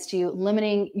against you,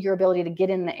 limiting your ability to get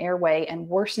in the airway and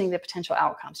worsening the potential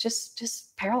outcomes.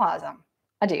 Just paralyze them.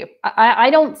 I do.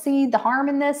 I don't see the harm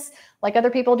in this like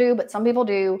other people do, but some people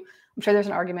do. I'm sure there's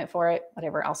an argument for it.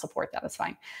 Whatever, I'll support that. That's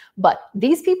fine. But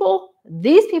these people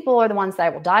are the ones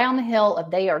that will die on the hill if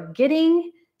they are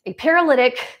getting a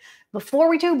paralytic before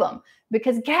we tube them,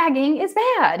 because gagging is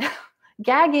bad.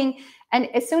 Gagging, and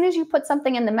as soon as you put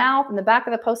something in the mouth, in the back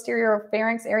of the posterior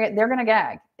pharynx area, they're going to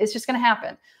gag. It's just going to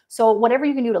happen. So whatever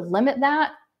you can do to limit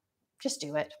that, just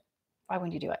do it. Why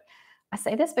wouldn't you do it? I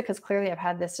say this because clearly I've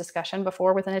had this discussion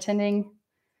before with an attending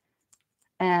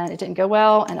and it didn't go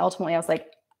well. And ultimately I was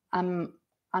like, I'm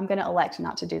going to elect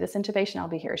not to do this intubation. I'll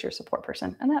be here as your support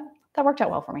person. And that worked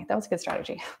out well for me. That was a good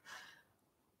strategy.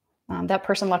 That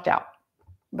person lucked out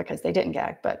because they didn't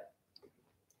gag, but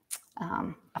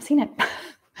I've seen it.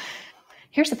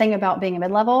 Here's the thing about being a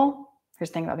mid-level.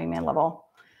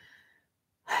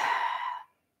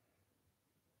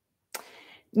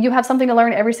 You have something to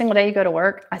learn every single day you go to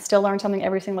work. I still learn something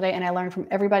every single day, and I learn from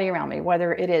everybody around me,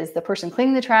 whether it is the person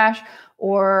cleaning the trash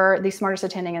or the smartest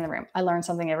attending in the room. I learn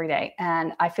something every day.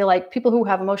 And I feel like people who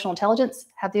have emotional intelligence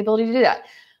have the ability to do that.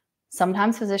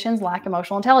 Sometimes physicians lack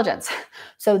emotional intelligence.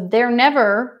 So they're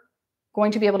never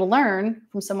going to be able to learn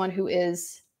from someone who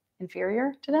is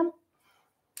inferior to them.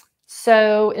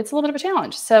 So it's a little bit of a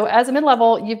challenge. So as a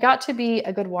mid-level, you've got to be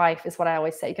a good wife is what I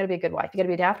always say. You got to be a good wife. You got to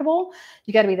be adaptable.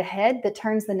 You got to be the head that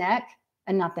turns the neck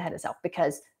and not the head itself,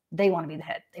 because they want to be the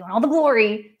head. They want all the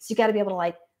glory. So you got to be able to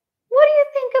like, what do you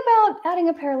think about adding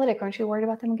a paralytic? Aren't you worried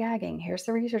about them gagging? Here's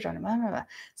the research on it. Blah, blah, blah.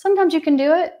 Sometimes you can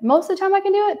do it. Most of the time I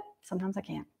can do it. Sometimes I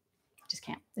can't. Just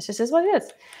can't. This just is what it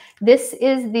is. This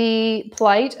is the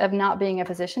plight of not being a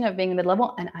physician, of being a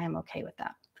mid-level, and I am okay with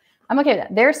that. I'm okay with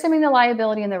that. They're assuming the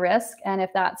liability and the risk, and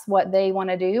if that's what they want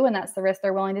to do and that's the risk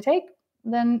they're willing to take,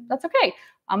 then that's okay.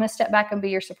 I'm going to step back and be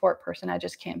your support person. I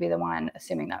just can't be the one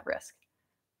assuming that risk.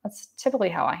 That's typically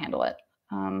how I handle it.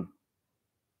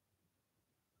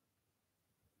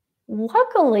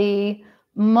 Luckily,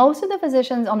 most of the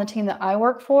physicians on the team that I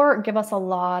work for give us a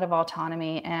lot of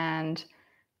autonomy and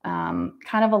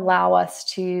kind of allow us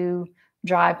to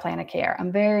drive plan of care.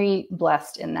 I'm very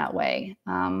blessed in that way.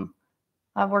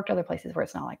 I've worked other places where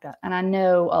it's not like that. And I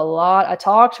know a lot, I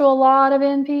talk to a lot of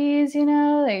NPs, you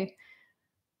know,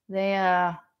 they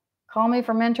call me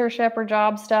for mentorship or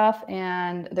job stuff,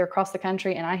 and they're across the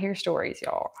country, and I hear stories,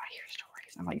 y'all. I hear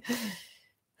stories. I'm like,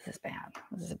 this is bad.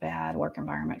 This is a bad work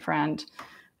environment, friend.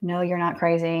 No, you're not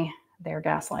crazy. They're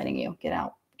gaslighting you. Get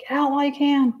out. Get out while you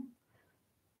can.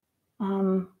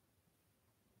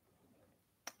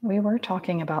 We were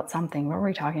talking about something. What were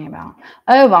we talking about?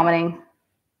 Oh, vomiting.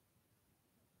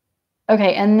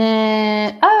 Okay, and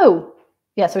then, so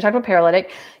we talked about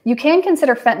paralytic. You can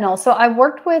consider fentanyl. So I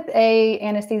worked with a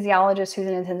anesthesiologist who's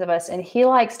an intensivist, and he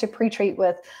likes to pre-treat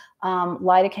with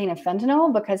lidocaine and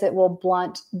fentanyl because it will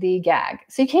blunt the gag.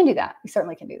 So you can do that. You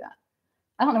certainly can do that.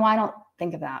 I don't know why I don't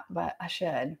think of that, but I should.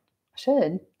 I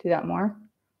should do that more,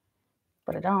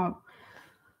 but I don't.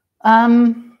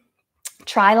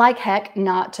 Try like heck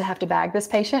not to have to bag this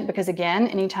patient, because again,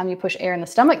 anytime you push air in the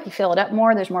stomach, you fill it up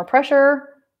more, there's more pressure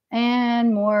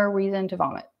and more reason to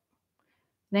vomit.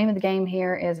 The name of the game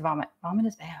here is vomit. Vomit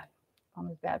is bad.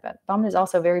 Vomit is bad, bad. Vomit is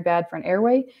also very bad for an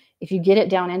airway. If you get it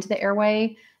down into the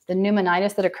airway, the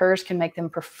pneumonitis that occurs can make them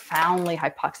profoundly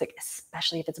hypoxic,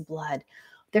 especially if it's blood.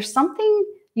 There's something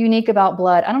unique about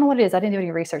blood. I don't know what it is. I didn't do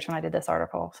any research when I did this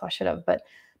article, so I should have. But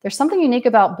there's something unique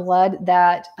about blood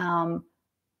that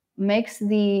makes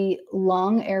the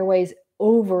lung airways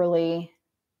overly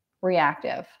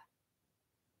reactive.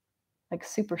 Like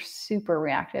super, super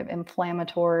reactive,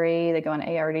 inflammatory. They go in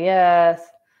ARDS.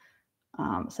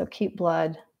 So keep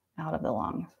blood out of the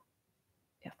lungs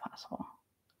if possible.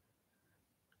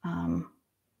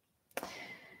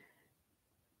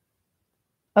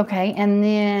 Okay, and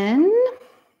then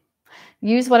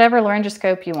use whatever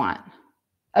laryngoscope you want.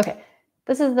 Okay,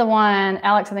 this is the one,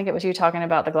 Alex, I think it was you talking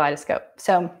about the gyroscope.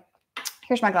 So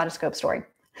here's my gyroscope story.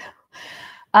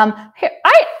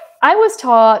 I was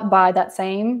taught by that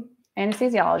same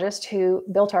anesthesiologist who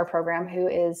built our program, who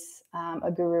is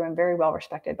a guru and very well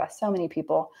respected by so many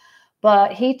people.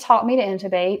 But he taught me to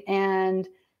intubate, and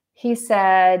he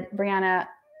said, Brianna,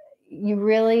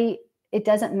 it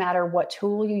doesn't matter what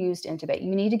tool you use to intubate.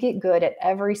 You need to get good at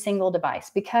every single device,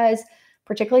 because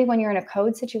particularly when you're in a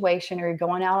code situation or you're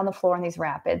going out on the floor in these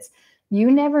rapids,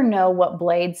 you never know what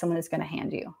blade someone is going to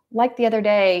hand you. Like the other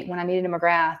day when I needed a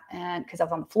McGrath, and because I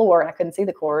was on the floor and I couldn't see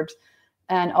the cords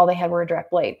and all they had were a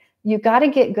direct blade. You got to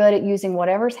get good at using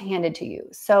whatever's handed to you.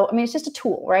 So, I mean, it's just a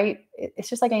tool, right? It's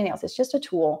just like anything else. It's just a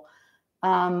tool.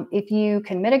 If you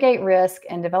can mitigate risk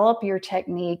and develop your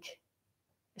technique,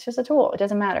 it's just a tool. It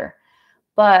doesn't matter.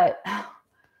 But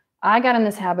I got in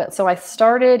this habit. So I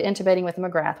started intubating with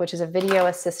McGrath, which is a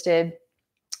video-assisted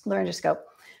laryngoscope.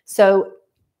 So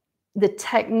the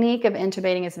technique of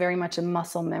intubating is very much a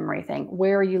muscle memory thing.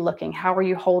 Where are you looking? How are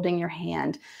you holding your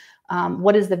hand?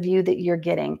 What is the view that you're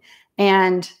getting?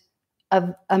 And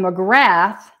a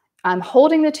McGrath, I'm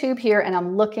holding the tube here and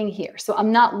I'm looking here. So I'm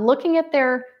not looking at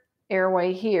their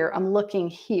airway here. I'm looking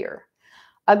here.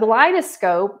 A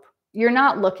gyroscope, you're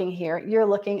not looking here. You're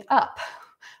looking up,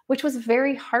 which was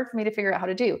very hard for me to figure out how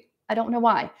to do. I don't know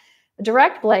why. A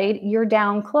direct blade, you're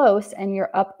down close and you're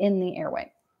up in the airway.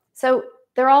 So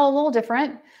they're all a little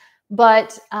different,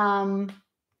 but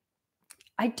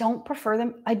I don't prefer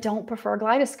them. I don't prefer a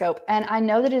gyroscope. And I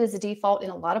know that it is a default in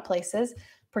a lot of places,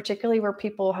 particularly where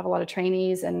people have a lot of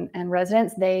trainees and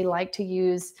residents. They like to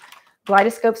use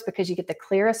gyroscopes because you get the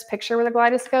clearest picture with a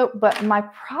gyroscope. But my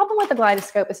problem with the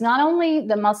gyroscope is not only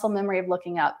the muscle memory of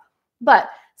looking up, but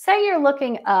say you're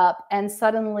looking up and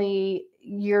suddenly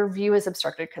your view is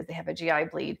obstructed because they have a GI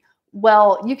bleed.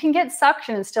 Well, you can get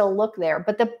suction and still look there,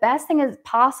 but the best thing is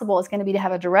possible is going to be to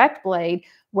have a direct blade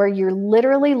where you're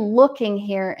literally looking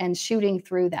here and shooting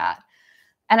through that.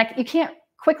 And you can't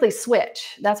quickly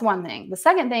switch. That's one thing. The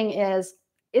second thing is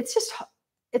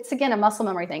it's again a muscle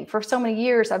memory thing. For so many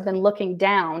years, I've been looking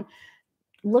down.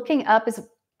 Looking up is,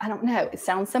 I don't know, it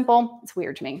sounds simple. It's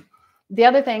weird to me. The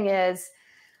other thing is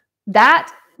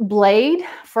that blade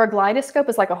for a gyroscope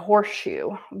is like a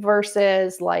horseshoe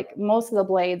versus like most of the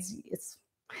blades, it's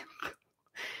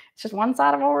just one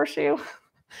side of a horseshoe.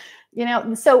 You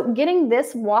know, so getting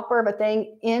this whopper of a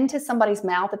thing into somebody's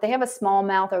mouth, if they have a small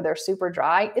mouth or they're super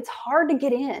dry, it's hard to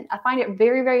get in. I find it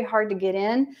very, very hard to get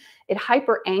in. It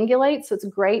hyperangulates, so it's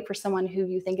great for someone who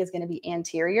you think is going to be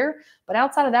anterior. But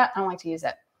outside of that, I don't like to use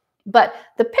it. But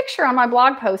the picture on my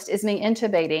blog post is me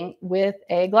intubating with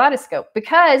a gyroscope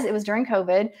because it was during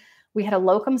COVID. We had a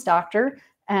locums doctor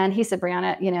and he said,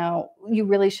 Brianna, you know, you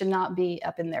really should not be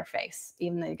up in their face,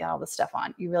 even though you got all this stuff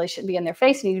on. You really shouldn't be in their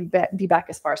face. You need to be back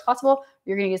as far as possible.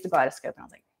 You're going to use the gyroscope. And I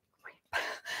was like, great.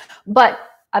 But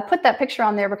I put that picture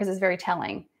on there because it's very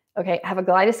telling. Okay, I have a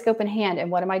gyroscope in hand. And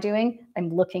what am I doing?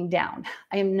 I'm looking down.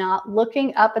 I am not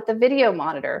looking up at the video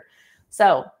monitor.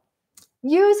 So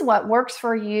use what works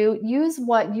for you, use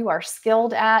what you are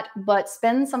skilled at, but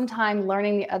spend some time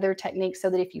learning the other techniques so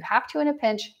that if you have to in a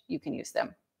pinch, you can use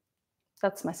them.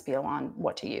 That's my spiel on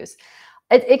what to use.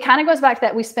 It kind of goes back to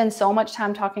that we spend so much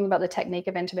time talking about the technique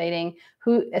of intubating,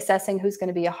 assessing who's going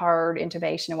to be a hard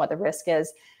intubation and what the risk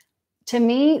is. To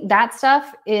me, that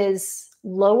stuff is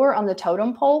lower on the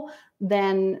totem pole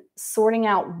than sorting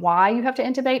out why you have to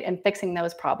intubate and fixing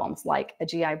those problems like a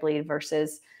GI bleed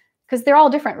versus, because they're all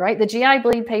different, right? The GI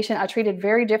bleed patient I treated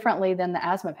very differently than the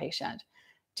asthma patient.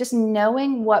 Just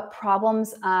knowing what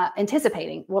problems,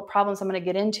 anticipating what problems I'm going to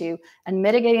get into and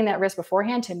mitigating that risk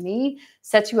beforehand, to me,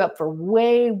 sets you up for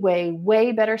way, way,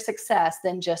 way better success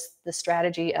than just the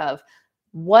strategy of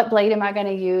what blade am I going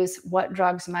to use? What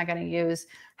drugs am I going to use?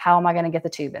 How am I going to get the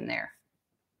tube in there?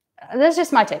 That's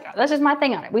just my take on it. That's just my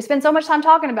thing on it. We spend so much time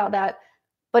talking about that,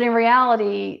 but in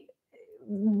reality,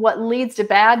 what leads to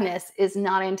badness is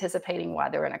not anticipating why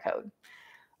they're in a code.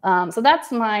 So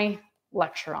that's my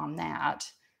lecture on that.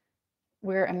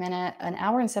 We're an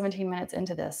hour and 17 minutes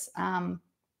into this. And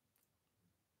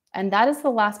that is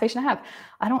the last patient I have.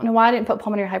 I don't know why I didn't put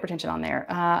pulmonary hypertension on there.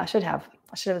 I should have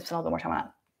spent a little bit more time on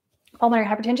that. Pulmonary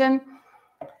hypertension,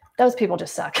 those people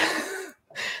just suck.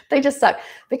 They just suck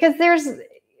because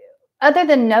other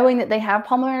than knowing that they have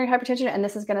pulmonary hypertension and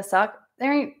this is going to suck,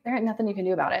 there ain't nothing you can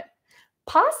do about it.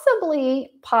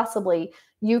 Possibly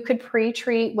you could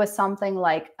pre-treat with something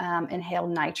like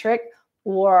inhaled nitric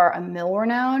or a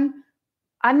milrinone.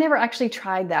 I've never actually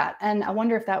tried that. And I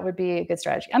wonder if that would be a good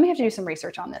strategy. I'm gonna have to do some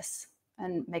research on this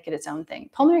and make it its own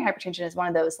thing. Pulmonary hypertension is one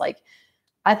of those, like,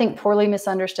 I think poorly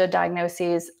misunderstood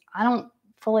diagnoses. I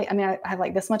have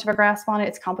like this much of a grasp on it.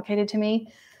 It's complicated to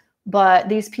me, but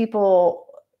these people,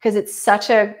 because it's such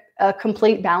a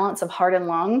complete balance of heart and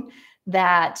lung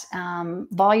that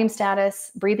volume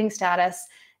status, breathing status,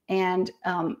 and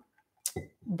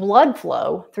blood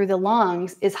flow through the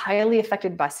lungs is highly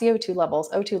affected by CO2 levels,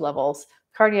 O2 levels,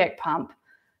 cardiac pump,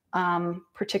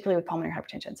 particularly with pulmonary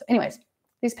hypertension. So anyways,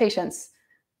 these patients,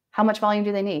 how much volume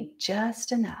do they need?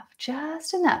 Just enough,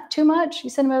 just enough. Too much, you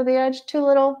send them over the edge. Too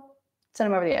little, send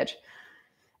them over the edge.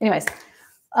 Anyways,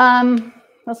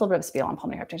 that's a little bit of a spiel on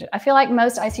pulmonary hypertension. I feel like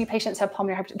most ICU patients have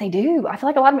pulmonary hypertension. They do. I feel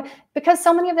like a lot of them, because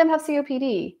so many of them have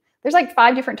COPD. There's like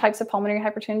 5 different types of pulmonary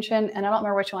hypertension, and I don't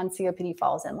remember which one COPD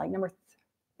falls in. Like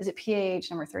is it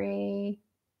PAH number 3,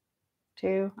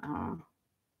 2? I don't know.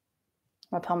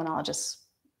 My pulmonologist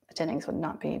attendings would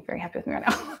not be very happy with me right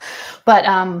now. But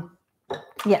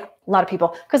yeah, a lot of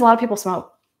people, because a lot of people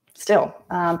smoke still.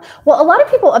 Well, a lot of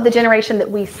people of the generation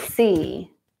that we see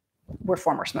were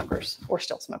former smokers or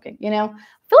still smoking, you know?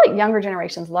 I feel like younger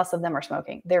generations, less of them are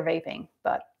smoking. They're vaping,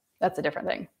 but that's a different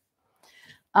thing.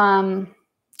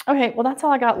 Okay, well, that's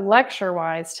all I got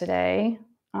lecture-wise today.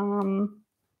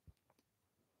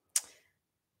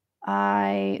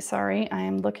 I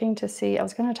am looking to see, I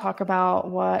was going to talk about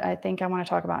what I think I want to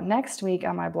talk about next week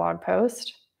on my blog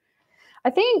post.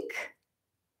 think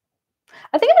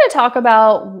I'm going to talk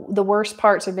about the worst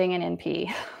parts of being an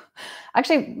NP.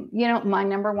 Actually, my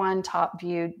number one top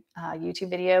viewed YouTube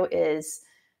video is,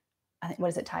 I think, what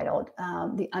is it titled?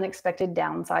 The Unexpected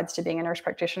Downsides to Being a Nurse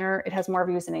Practitioner. It has more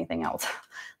views than anything else.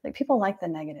 Like, people like the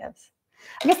negatives.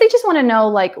 I guess they just want to know,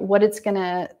 like, what it's going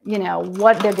to,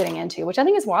 what they're getting into, which I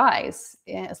think is wise.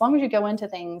 As long as you go into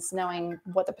things knowing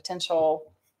what the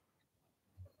potential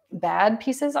bad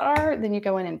pieces are, then you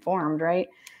go in informed, right?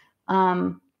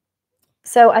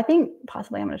 So I think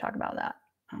possibly I'm going to talk about that.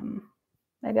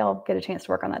 Maybe I'll get a chance to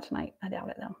work on that tonight. I doubt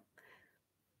it, though.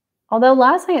 Although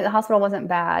last night at the hospital wasn't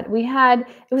bad.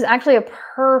 It was actually a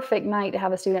perfect night to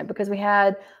have a student because we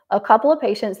had a couple of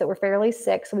patients that were fairly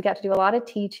sick. So we got to do a lot of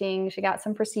teaching. She got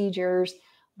some procedures,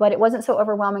 but it wasn't so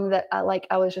overwhelming that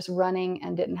I was just running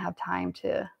and didn't have time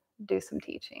to do some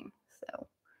teaching. So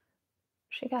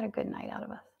she got a good night out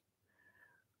of us.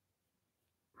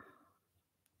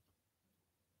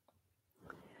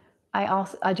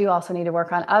 I do also need to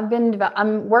work on,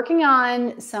 I'm working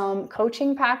on some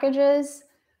coaching packages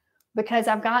because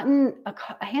I've gotten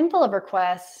a handful of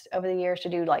requests over the years to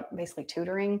do like basically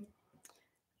tutoring,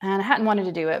 and I hadn't wanted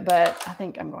to do it, but I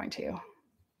think I'm going to.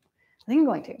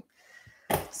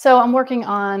 So I'm working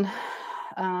on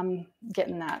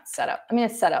getting that set up. I mean,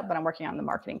 it's set up, but I'm working on the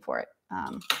marketing for it.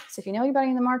 So if you know anybody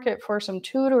in the market for some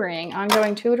tutoring,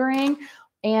 ongoing tutoring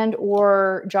and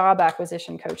or job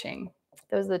acquisition coaching,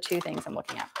 those are the two things I'm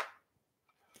looking at.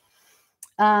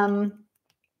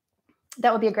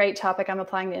 That would be a great topic. I'm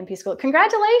applying to NP school.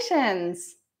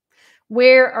 Congratulations.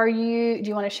 Where are you? Do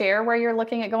you want to share where you're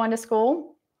looking at going to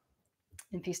school?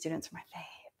 NP students are my fave.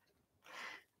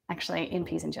 Actually,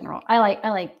 NPs in general. I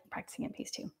like practicing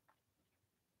NPs too.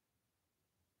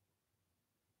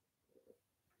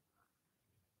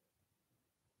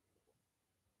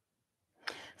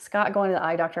 Scott going to the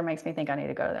eye doctor makes me think I need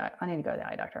to go to the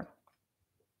eye doctor.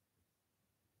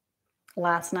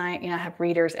 Last night, I have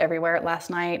readers everywhere. Last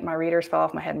night, my readers fell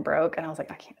off my head and broke, and I was like,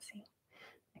 I can't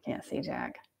see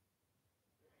Jack.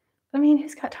 But I mean,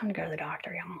 who's got time to go to the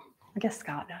doctor, y'all? I guess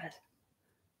Scott does.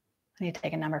 I need to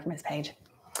take a number from his page.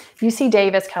 UC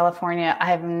Davis, California.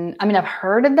 I've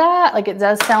heard of that. Like, it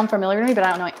does sound familiar to me, but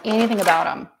I don't know anything about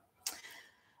them.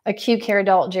 Acute care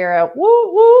adult gero.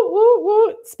 Woo, woo, woo,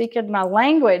 woo. Speaking my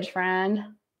language, friend.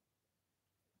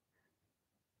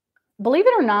 Believe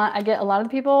it or not, I get a lot of the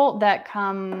people that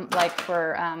come like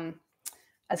for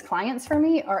as clients for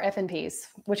me are FNPs,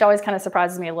 which always kind of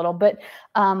surprises me a little. But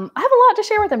I have a lot to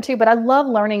share with them too. But I love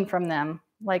learning from them,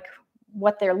 like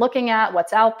what they're looking at,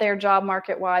 what's out there job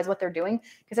market wise, what they're doing,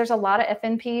 because there's a lot of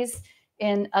FNPs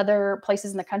in other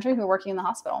places in the country who are working in the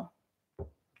hospital.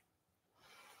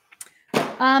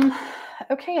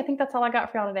 Okay, I think that's all I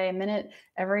got for y'all today. A minute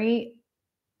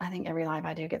I think every live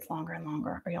I do gets longer and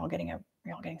longer. Are y'all getting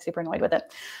super annoyed with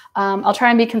it? I'll try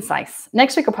and be concise.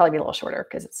 Next week will probably be a little shorter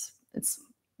because it's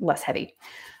less heavy.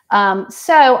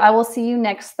 So I will see you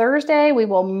next Thursday. We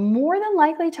will more than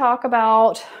likely talk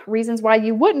about reasons why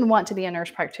you wouldn't want to be a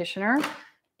nurse practitioner,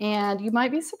 and you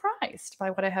might be surprised by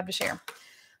what I have to share.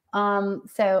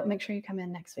 So make sure you come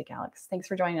in next week, Alex. Thanks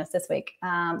for joining us this week.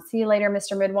 See you later,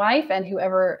 Mr. Midwife, and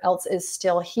whoever else is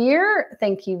still here.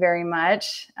 Thank you very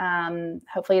much.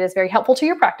 Hopefully it is very helpful to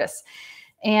your practice.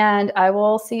 And I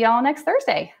will see y'all next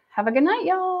Thursday. Have a good night,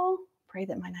 y'all. Pray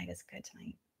that my night is good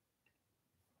tonight.